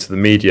talking regularly to the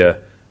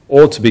media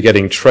ought to be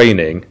getting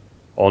training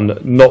on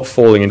not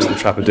falling into the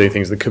trap of doing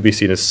things that could be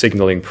seen as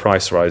signalling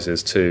price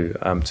rises to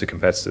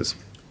competitors.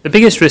 The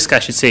biggest risk, I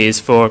should say, is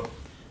for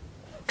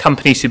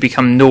companies who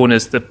become known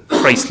as the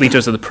price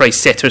leaders or the price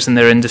setters in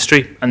their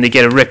industry, and they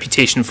get a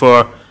reputation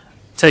for,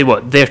 tell you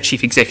what, their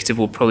chief executive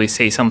will probably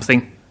say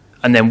something,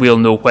 and then we'll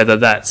know whether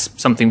that's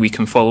something we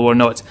can follow or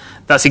not.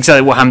 That's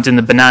exactly what happened in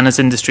the bananas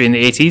industry in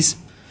the 80s.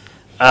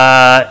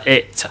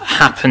 It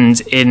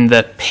happened in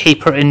the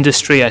paper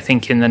industry, I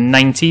think, in the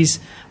 90s,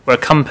 where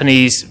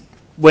companies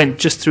went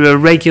just through a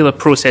regular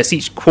process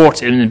each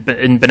quarter.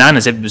 In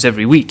bananas, it was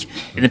every week.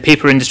 In the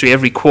paper industry,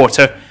 every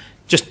quarter,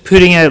 just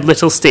putting out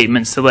little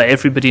statements to let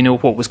everybody know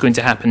what was going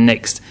to happen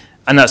next.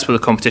 And that's where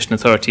the competition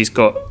authorities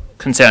got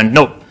concerned.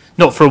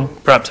 Not for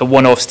perhaps a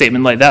one-off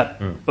statement like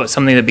that, but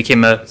something that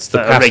became a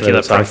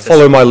regular practice.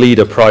 Follow my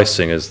leader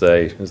pricing, as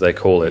they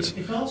call it.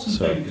 If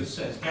Arsene Wenger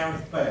says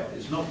Gareth Bale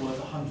is not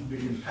worth £100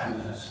 million,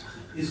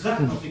 is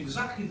that not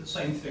exactly the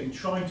same thing,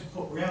 trying to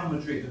put Real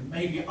Madrid and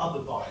maybe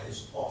other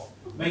buyers off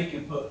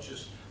making a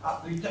purchase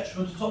at the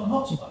detriment of Tottenham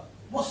Hotspur?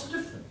 What's the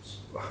difference?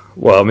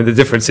 Well, I mean, the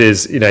difference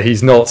is,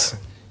 he's not.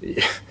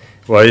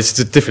 Well, it's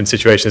a different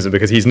situation, isn't it?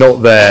 Because he's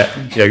not there.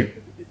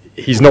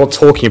 He's not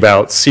talking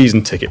about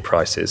season ticket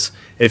prices.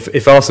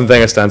 If Arsene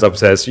Wenger stands up and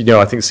says,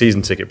 I think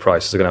season ticket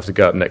prices are going to have to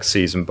go up next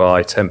season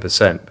by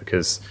 10%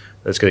 because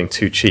it's getting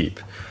too cheap,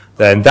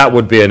 then that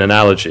would be an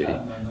analogy.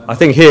 I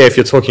think here, if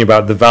you're talking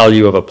about the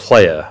value of a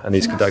player and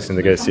he's conducting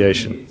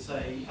negotiation. It's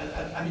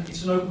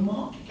an open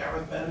market.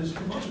 Gareth Bale is a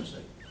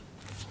commodity.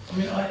 I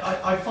mean,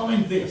 I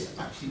find this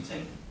actually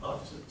taken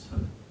to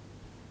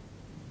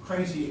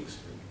crazy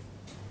extreme.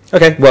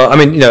 Okay, well, I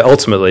mean,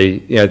 ultimately,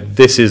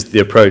 this is the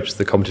approach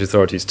the competition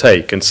authorities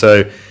take, and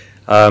so,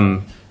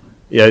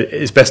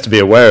 it's best to be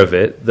aware of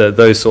it, that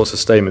those sorts of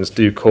statements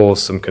do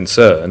cause some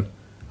concern,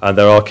 and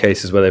there are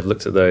cases where they've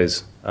looked at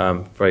those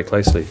very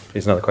closely.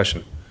 Here's another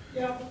question.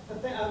 Yeah, I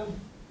think,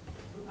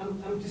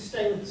 I'm just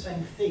staying with the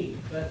same theme,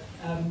 but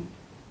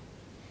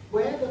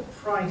where the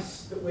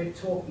price that we're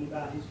talking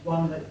about is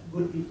one that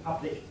would be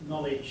public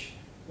knowledge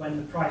when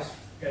the price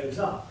goes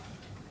up,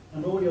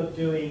 and all you're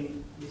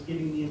doing is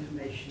giving the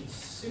information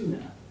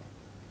sooner,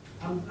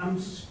 I'm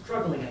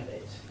struggling a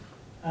bit.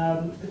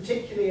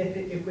 Particularly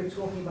if we're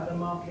talking about a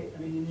market,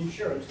 in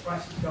insurance,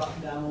 prices go up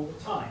and down all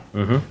the time.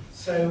 Mm-hmm.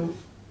 So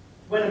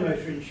when a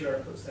motor insurer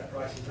puts their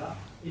prices up,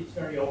 it's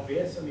very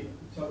obvious. So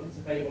it's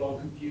available on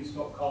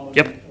confused.com and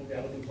all the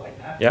other things like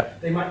that. Yep.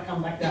 They might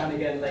come back down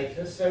again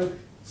later. So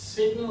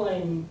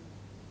signaling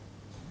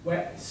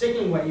where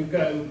you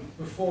go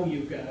before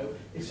you go,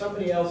 if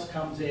somebody else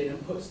comes in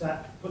and puts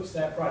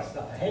their prices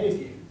up ahead of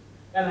you,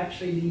 that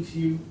actually leaves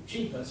you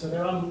cheaper.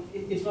 So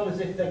it's not as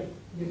if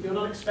you're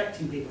not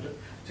expecting people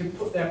to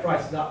put their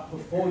prices up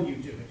before you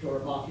do if you're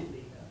a market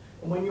leader.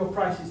 And when your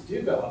prices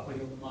do go up when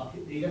you're the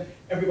market leader,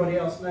 everybody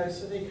else knows,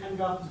 so they can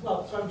go up as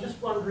well. So I'm just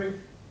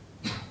wondering,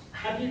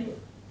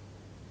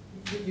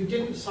 you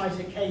didn't cite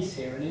a case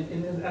here,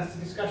 and as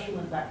the discussion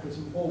went backwards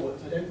and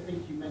forwards, I don't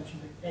think you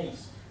mentioned a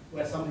case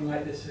where something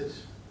like this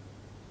has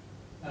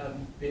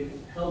been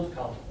held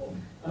culpable.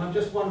 And I'm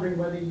just wondering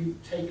whether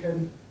you've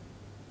taken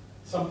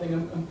something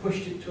and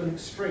pushed it to an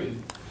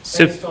extreme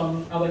based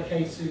on other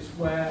cases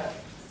where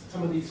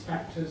some of these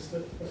factors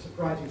that are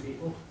surprising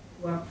people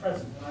weren't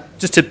present.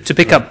 Just to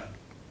pick up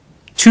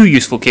two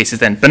useful cases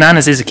then.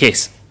 Bananas is a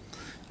case.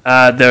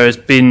 There has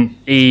been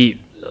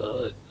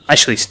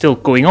actually still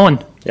going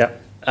on,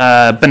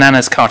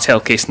 Bananas cartel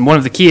case, and one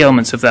of the key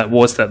elements of that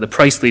was that the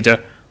price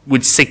leader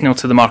would signal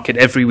to the market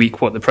every week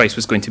what the price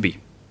was going to be.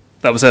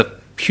 That was a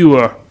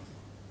pure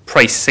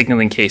price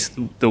signalling case,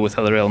 though with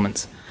other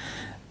elements.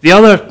 The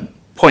other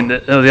point,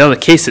 the other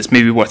case that's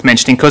maybe worth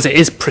mentioning, because it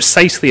is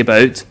precisely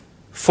about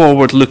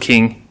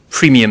forward-looking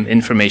premium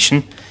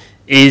information,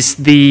 is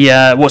the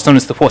what's known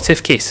as the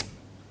what-if case,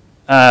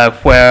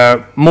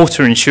 where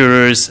motor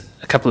insurers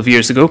a couple of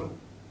years ago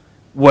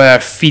were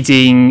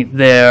feeding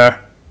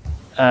their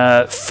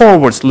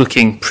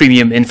forward-looking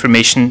premium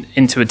information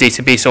into a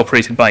database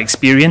operated by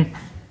Experian,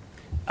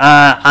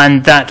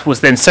 and that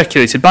was then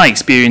circulated by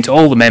Experian to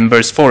all the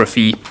members for a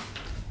fee,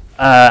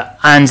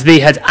 and they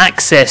had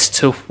access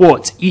to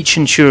what each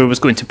insurer was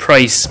going to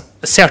price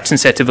a certain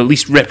set of at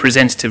least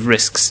representative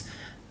risks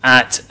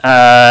at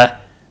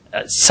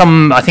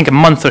I think a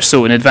month or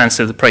so in advance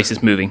of the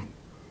prices moving.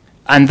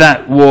 And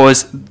that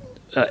was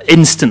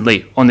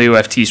instantly on the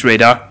OFT's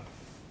radar.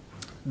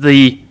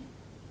 The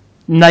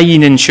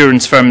 9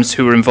 insurance firms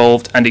who were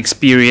involved and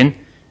Experian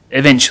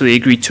eventually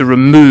agreed to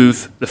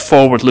remove the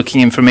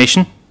forward-looking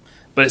information,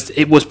 but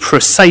it was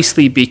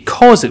precisely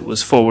because it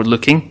was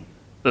forward-looking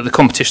that the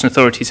competition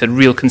authorities had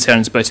real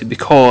concerns about it,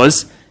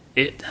 because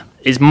it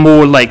is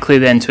more likely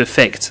then to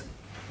affect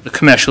the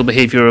commercial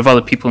behaviour of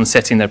other people in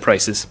setting their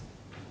prices.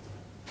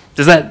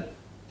 Does that?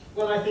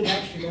 Well, I think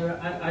actually,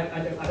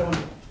 I don't want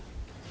to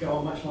go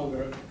on much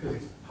longer because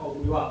it's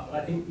holding you up,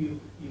 but I think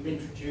you've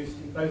introduced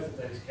in both of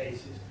those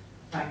cases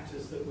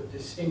factors that would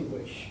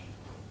distinguish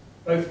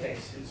both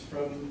cases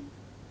from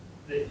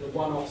the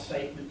one-off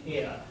statement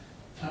here,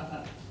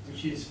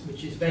 which is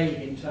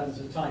vague in terms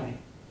of timing.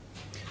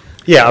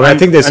 Yeah, I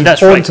think it's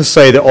important to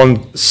say that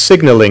on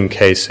signalling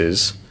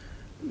cases,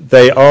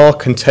 they are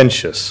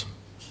contentious.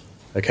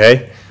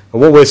 Okay?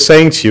 And what we're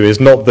saying to you is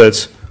not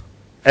that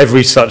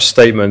every such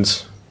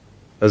statement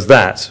as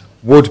that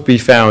would be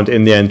found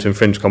in the end to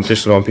infringe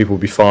competition law and people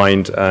would be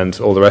fined and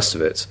all the rest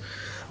of it.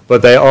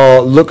 But they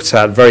are looked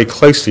at very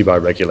closely by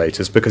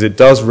regulators because it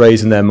does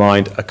raise in their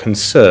mind a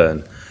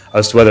concern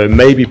as to whether it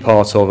may be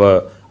part of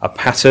a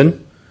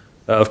pattern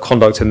of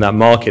conduct in that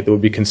market that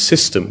would be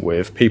consistent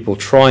with people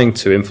trying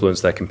to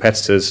influence their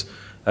competitors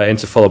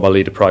into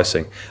follow-by-leader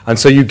pricing. And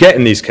so you get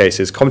in these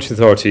cases competition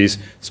authorities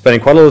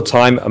spending quite a lot of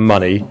time and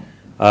money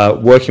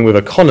working with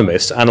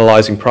economists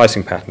analysing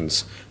pricing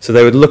patterns. So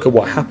they would look at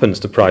what happens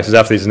to prices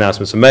after these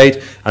announcements are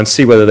made and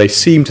see whether they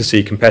seem to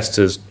see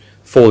competitors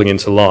falling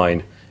into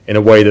line in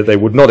a way that they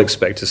would not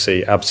expect to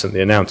see absent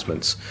the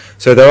announcements.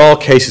 So there are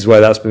cases where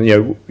that's been,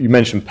 you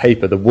mentioned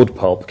paper, the wood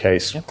pulp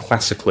case,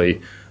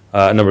 classically,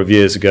 a number of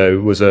years ago,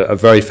 was a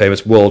very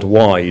famous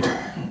worldwide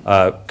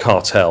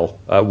cartel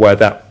where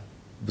that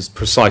was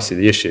precisely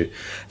the issue.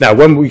 Now,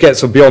 when we get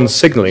sort of beyond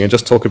signalling and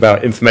just talk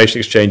about information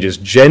exchanges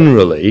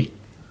generally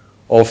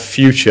of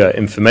future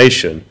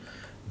information,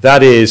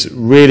 that is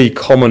really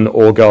common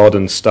or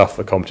garden stuff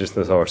for competition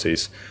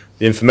authorities.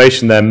 The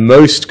information they're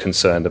most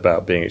concerned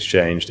about being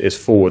exchanged is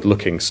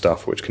forward-looking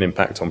stuff which can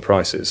impact on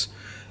prices.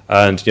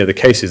 And the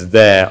cases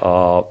there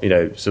are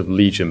sort of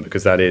legion,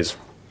 because that is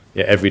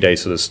everyday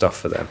sort of stuff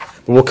for them.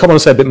 But we'll come on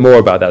and say a bit more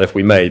about that if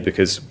we may,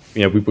 because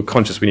we were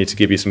conscious we need to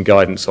give you some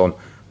guidance on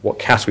what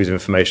categories of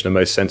information are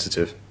most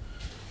sensitive.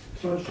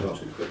 Can I just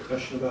ask a quick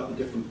question about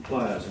the different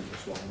players in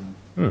this one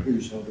and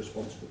who's held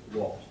responsible for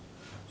what?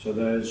 So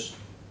there's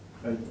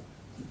a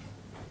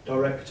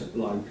director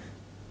bloke,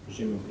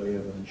 presumably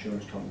of an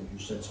insurance company, who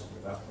said something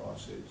about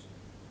prices,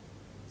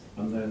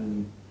 and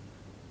then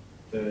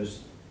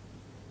there's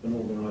an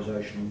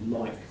organisation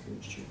like the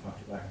Institute of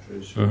Factive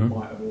Actuaries who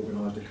might have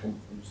organised a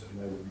conference that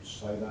enabled him to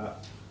say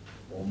that,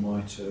 or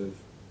might have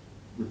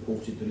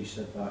reported that he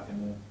said that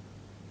in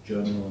a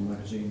journal or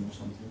magazine or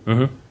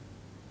something.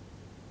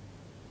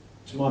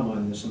 To my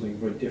mind, there's something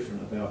very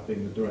different about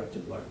being the director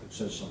bloke that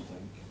says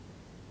something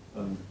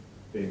and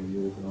being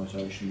the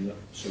organisation that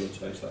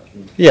facilitates that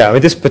communication. Yeah, I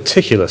mean, this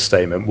particular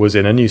statement was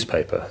in a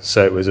newspaper,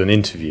 so it was an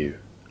interview.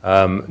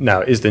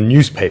 Now, is the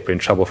newspaper in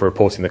trouble for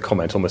reporting the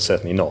comment? Almost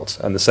certainly not.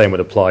 And the same would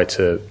apply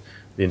to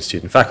the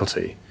institute and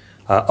faculty,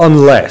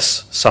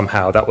 unless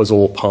somehow that was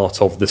all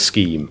part of the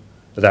scheme,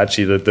 that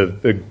actually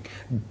the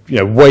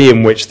way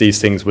in which these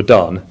things were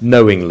done,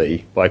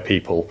 knowingly by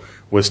people,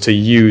 was to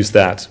use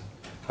that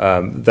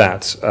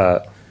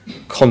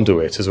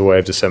conduit as a way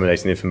of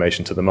disseminating the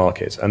information to the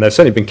market. And there's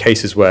certainly been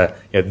cases where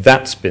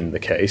that's been the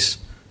case,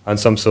 and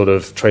some sort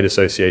of trade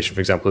association,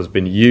 for example, has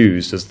been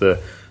used as the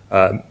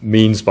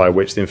means by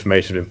which the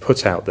information has been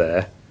put out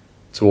there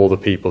to all the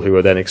people who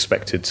are then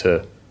expected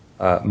to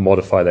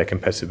modify their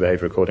competitive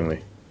behaviour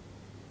accordingly.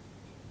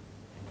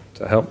 Does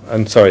that help?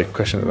 And sorry,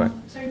 question at the back.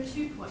 So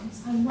 2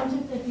 points. I wonder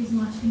if there'd be as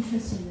much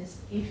interest in this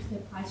if the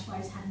price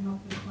rise had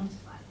not been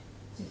quantified.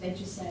 So if they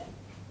just said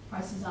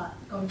prices are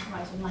going to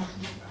rise or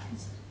likely to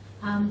rise.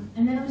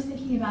 And then I was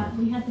thinking about,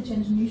 we had the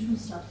gender neutral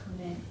stuff come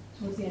in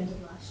towards the end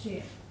of last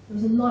year. There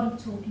was a lot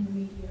of talk in the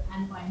media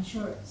and by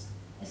insurers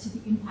as to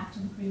the impact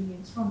on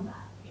premiums from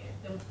that.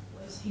 There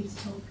was heaps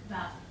of talk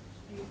about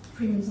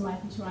premiums are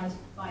likely to rise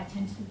by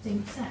 10 to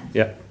 15%.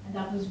 Yeah. And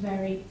that was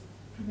very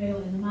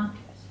prevalent in the market.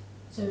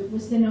 So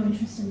was there no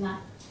interest in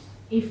that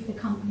if the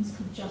companies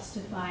could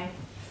justify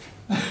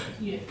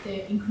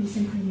the increase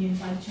in premiums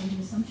by changing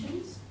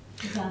assumptions?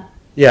 Is that...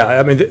 Yeah,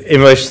 I mean,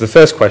 in relation to the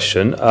first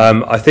question,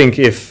 I think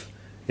if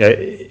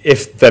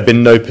there'd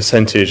been no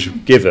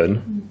percentage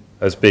given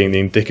as being the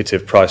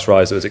indicative price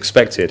rise that was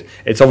expected,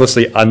 it's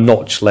obviously a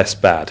notch less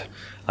bad.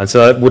 And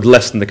so that would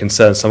lessen the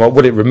concerns somewhat.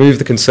 Would it remove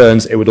the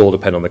concerns? It would all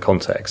depend on the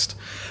context.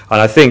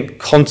 And I think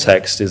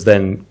context is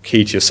then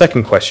key to your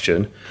second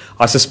question.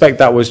 I suspect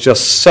that was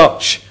just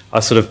such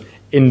a sort of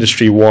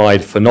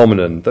industry-wide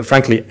phenomenon that,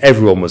 frankly,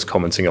 everyone was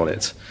commenting on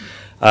it.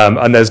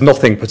 And there's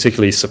nothing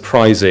particularly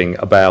surprising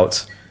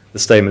about the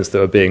statements that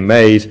were being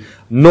made,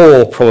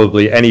 nor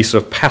probably any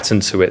sort of pattern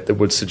to it that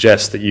would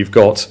suggest that you've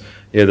got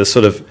the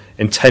sort of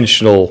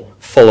intentional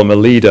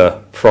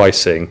follow-a-leader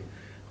pricing,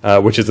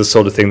 which is the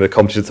sort of thing that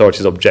competition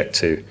authorities object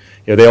to.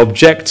 They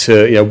object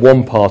to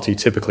one party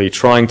typically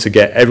trying to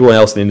get everyone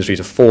else in the industry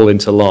to fall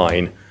into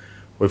line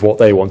with what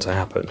they want to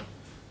happen.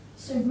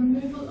 So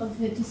removal of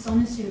the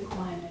dishonesty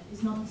requirement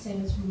is not the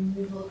same as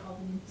removal of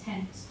an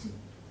intent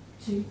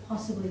to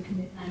possibly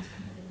commit an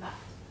anti-competitive act?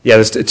 Yeah,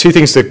 there's two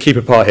things to keep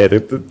apart here.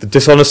 The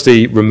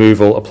dishonesty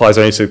removal applies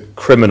only to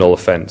criminal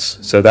offence.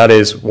 So that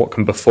is what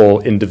can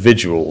befall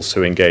individuals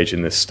who engage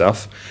in this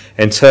stuff.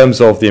 In terms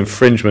of the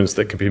infringements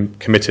that can be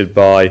committed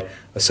by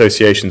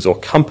associations or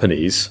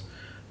companies,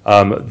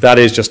 that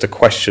is just a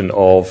question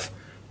of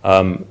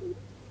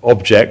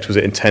object, was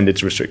it intended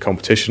to restrict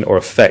competition, or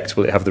effect,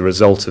 will it have the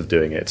result of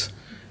doing it?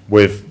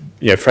 With,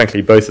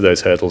 frankly, both of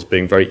those hurdles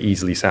being very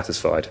easily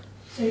satisfied.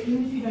 So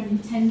even if you don't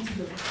intend to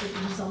do it,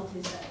 the result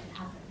is that it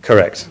happens?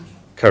 Correct.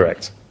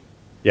 Correct.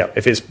 Yeah,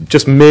 if it's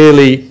just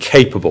merely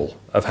capable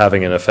of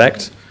having an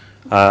effect,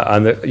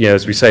 and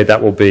as we say,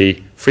 that will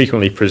be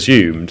frequently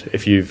presumed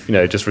if you've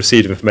just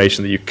received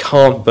information that you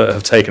can't but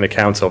have taken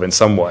account of in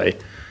some way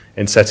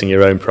in setting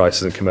your own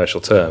prices and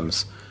commercial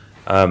terms,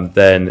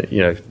 then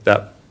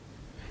that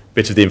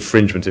bit of the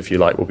infringement, if you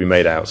like, will be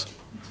made out.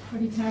 It's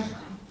pretty terrifying.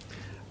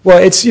 Well,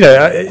 it's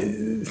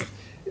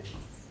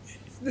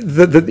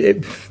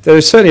there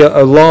is certainly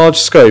a large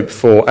scope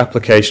for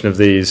application of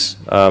these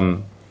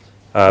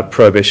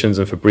prohibitions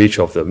and for breach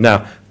of them.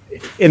 Now,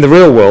 in the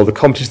real world, the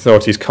competition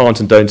authorities can't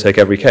and don't take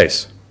every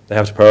case. They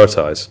have to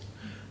prioritise.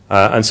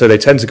 And so they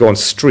tend to go on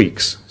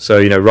streaks.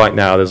 So, right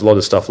now there's a lot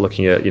of stuff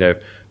looking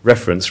at,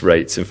 reference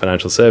rates in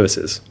financial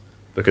services,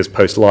 because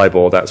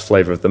post-LIBOR, that's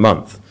flavour of the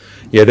month.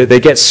 They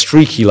get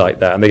streaky like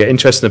that, and they get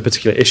interested in a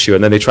particular issue,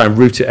 and then they try and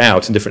root it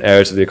out in different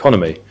areas of the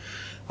economy.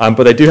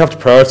 But they do have to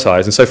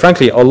prioritise. And so,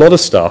 frankly, a lot of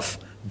stuff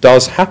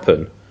does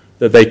happen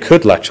that they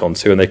could latch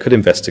onto and they could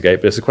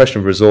investigate, but it's a question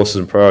of resources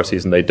and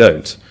priorities, and they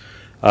don't.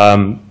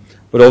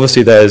 But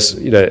obviously there's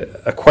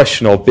a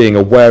question of being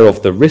aware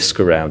of the risk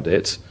around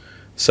it,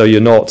 so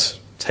you're not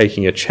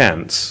taking a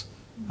chance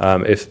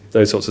if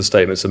those sorts of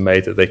statements are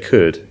made that they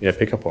could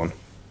pick up on.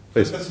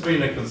 Please. There's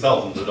been a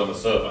consultant that done a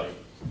survey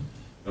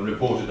and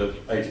reported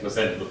that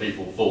 80% of the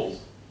people thought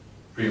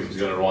premiums are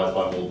going to rise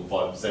by more than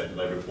 5%, and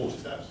they reported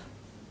that.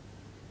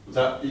 Was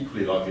that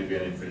equally likely to be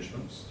an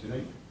infringement, do you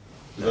think?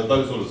 Because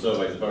those sort of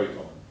surveys are very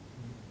common.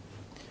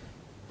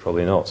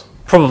 Probably not.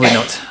 Probably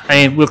not.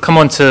 We'll come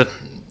on to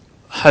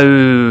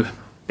how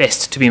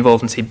best to be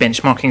involved in, say,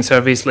 benchmarking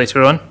surveys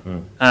later on.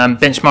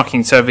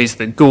 Benchmarking surveys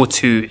that go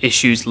to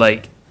issues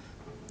like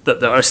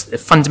that are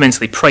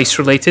fundamentally price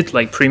related,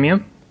 like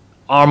premium,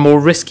 are more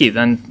risky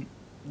than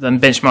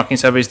benchmarking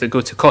surveys that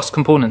go to cost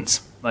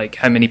components, like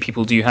how many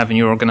people do you have in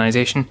your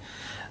organisation.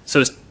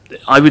 So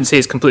I wouldn't say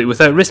it's completely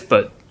without risk,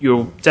 but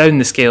you're down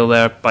the scale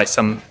there by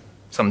some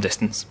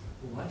distance.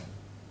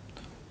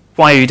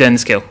 Why are you down the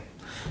scale?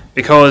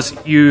 Because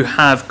you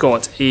have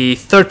got a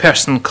third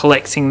person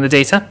collecting the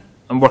data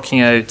and working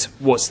out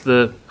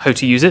how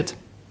to use it,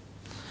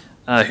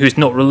 who's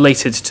not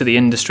related to the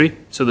industry,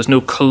 so there's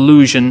no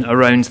collusion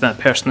around that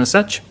person as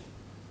such.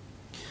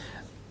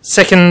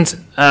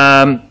 Second,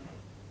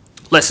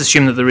 let's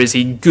assume that there is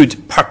a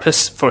good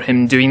purpose for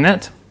him doing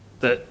that,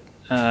 that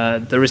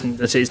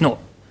it's not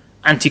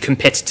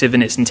anti-competitive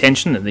in its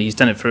intention, that he's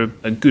done it for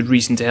a good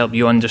reason to help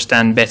you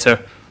understand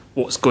better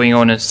what's going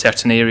on in a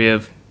certain area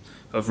of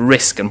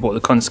risk and what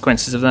the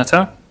consequences of that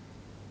are.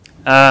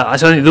 I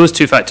think those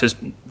two factors,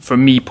 for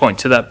me, point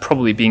to that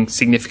probably being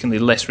significantly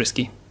less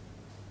risky.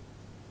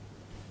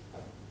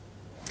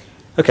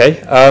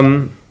 Okay,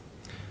 well,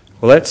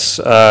 let's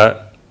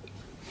start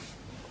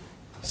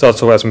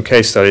talking about some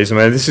case studies. I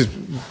mean, this is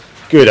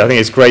good. I think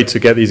it's great to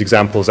get these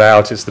examples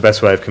out. It's the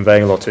best way of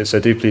conveying a lot to it, so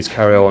do please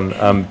carry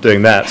on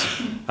doing that.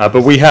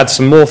 But we had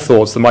some more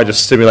thoughts that might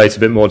just stimulate a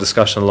bit more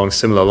discussion along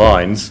similar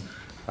lines.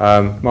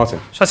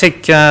 Martin. Shall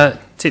I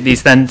take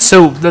these then?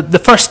 So the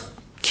first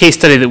case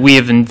study that we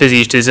have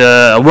envisaged is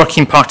a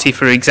working party,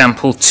 for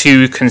example,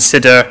 to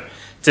consider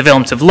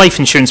development of life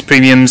insurance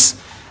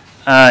premiums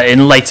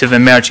in light of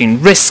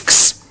emerging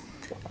risks.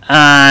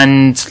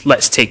 And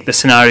let's take the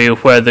scenario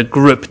where the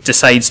group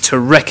decides to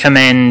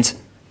recommend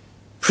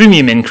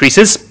premium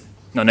increases,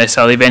 not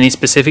necessarily of any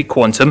specific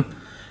quantum,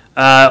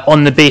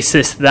 on the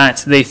basis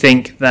that they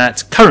think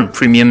that current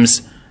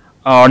premiums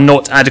are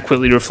not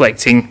adequately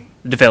reflecting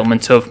the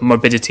development of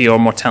morbidity or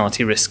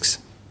mortality risks.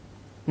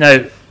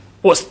 Now,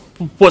 what's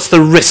the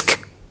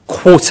risk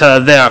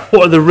quota there?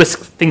 What are the risk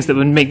things that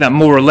would make that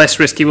more or less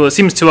risky? Well, it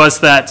seems to us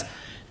that,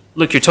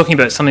 look, you're talking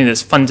about something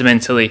that's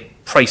fundamentally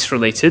price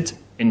related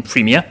in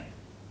premia.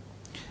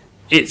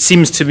 It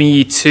seems to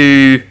me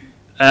to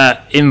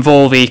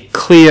involve a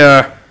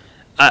clear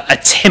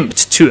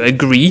attempt to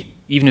agree,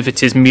 even if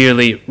it is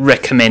merely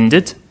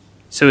recommended.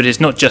 So it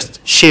is not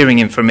just sharing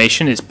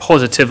information, it's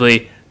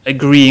positively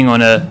agreeing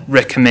on a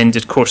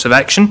recommended course of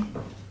action.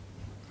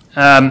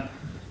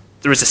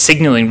 There is a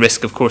signalling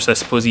risk, of course, I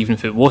suppose, even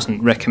if it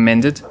wasn't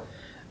recommended.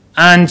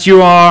 And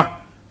you are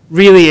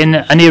really in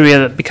an area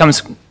that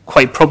becomes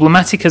quite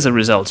problematic as a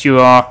result. You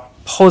are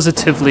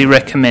positively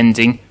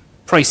recommending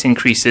price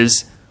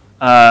increases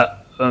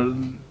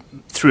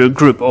through a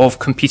group of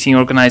competing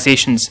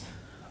organisations.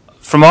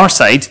 From our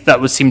side, that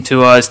would seem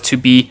to us to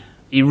be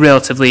a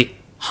relatively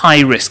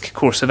high-risk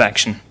course of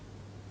action.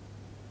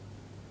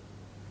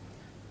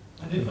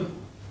 And if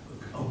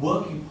a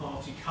working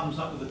party comes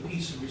up with a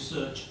piece of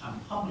research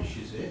and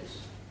publishes it,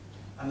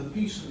 and the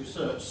piece of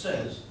research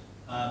says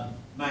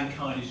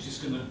mankind is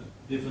just going to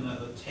live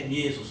another 10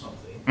 years or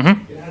something,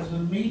 it has an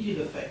immediate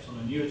effect on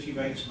annuity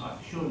rates and life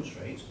insurance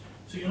rates.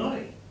 So you're not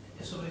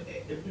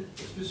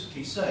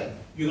explicitly saying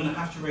you're going to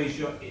have to raise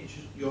your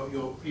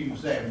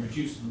premiums there and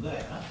reduce them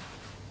there.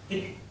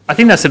 I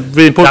think that's a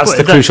really important point.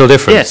 That's the crucial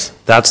difference. Yes.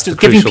 That's the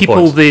giving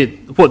crucial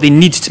people what they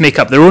need to make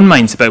up their own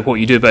minds about what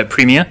you do about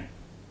premia.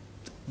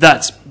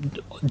 That's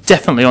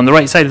definitely on the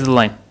right side of the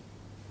line.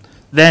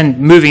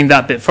 Then moving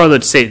that bit further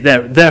to say,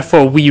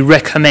 therefore we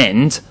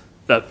recommend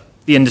that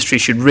the industry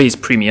should raise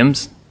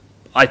premiums,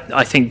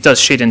 I think does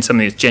shade in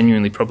something that's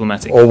genuinely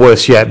problematic. Or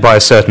worse yet, by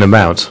a certain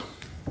amount.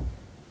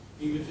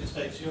 Even if it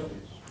states the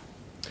obvious.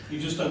 You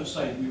just don't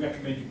say, we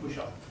recommend you push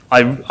up.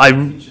 I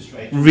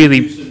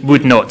really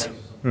would not.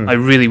 I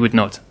really would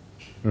not.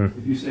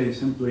 If you say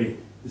simply,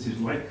 this is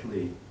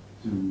likely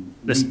to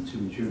lead to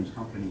insurance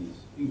companies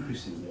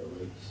increasing their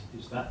rates,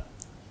 is that?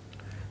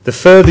 The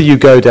further you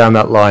go down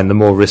that line, the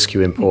more risk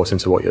you import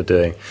into what you're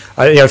doing.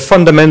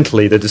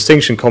 Fundamentally, the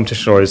distinction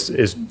competition law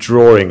is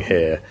drawing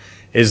here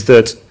is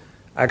that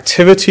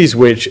activities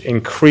which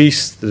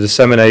increase the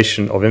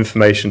dissemination of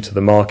information to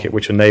the market,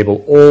 which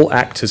enable all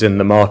actors in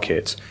the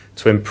market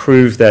to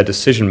improve their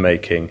decision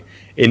making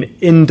in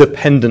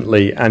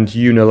independently and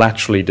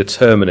unilaterally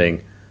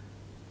determining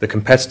the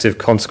competitive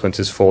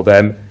consequences for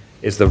them,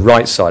 is the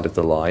right side of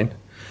the line.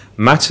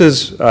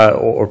 Matters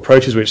or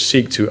approaches which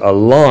seek to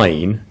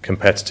align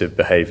competitive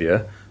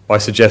behaviour by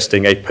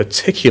suggesting a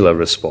particular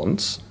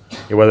response,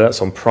 whether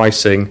that's on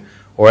pricing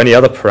or any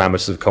other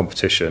parameters of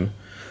competition,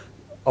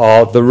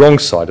 are the wrong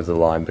side of the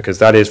line, because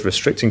that is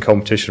restricting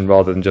competition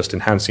rather than just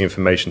enhancing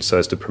information so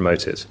as to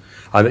promote it.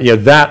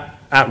 And that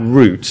at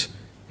root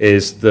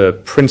is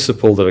the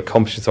principle that a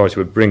competition authority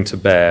would bring to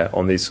bear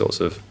on these sorts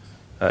of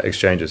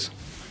exchanges.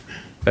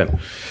 Ben.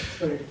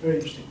 Very, very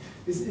interesting.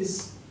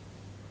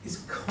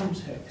 Is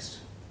context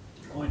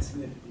quite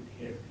significant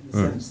here, in the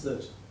sense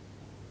that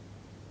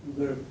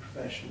we're a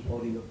professional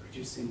body, we're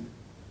producing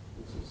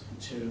all sorts of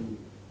material,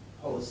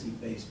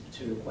 policy-based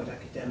material, quite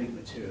academic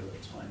material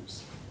at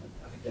times,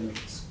 academic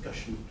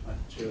discussion type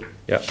material,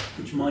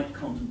 which might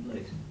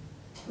contemplate,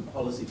 from a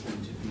policy point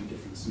of view,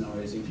 different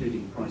scenarios,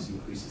 including price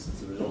increases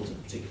as a result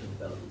of particular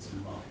developments in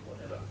the market,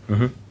 whatever.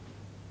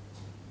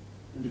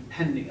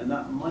 And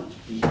that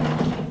might be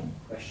a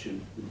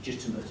question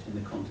legitimate in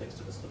the context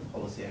of a sort of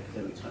policy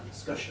academic type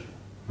discussion,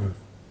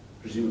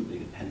 presumably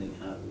depending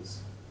how it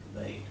was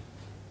conveyed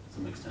to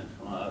some extent.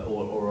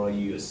 Or are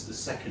you, as the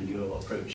second, your approach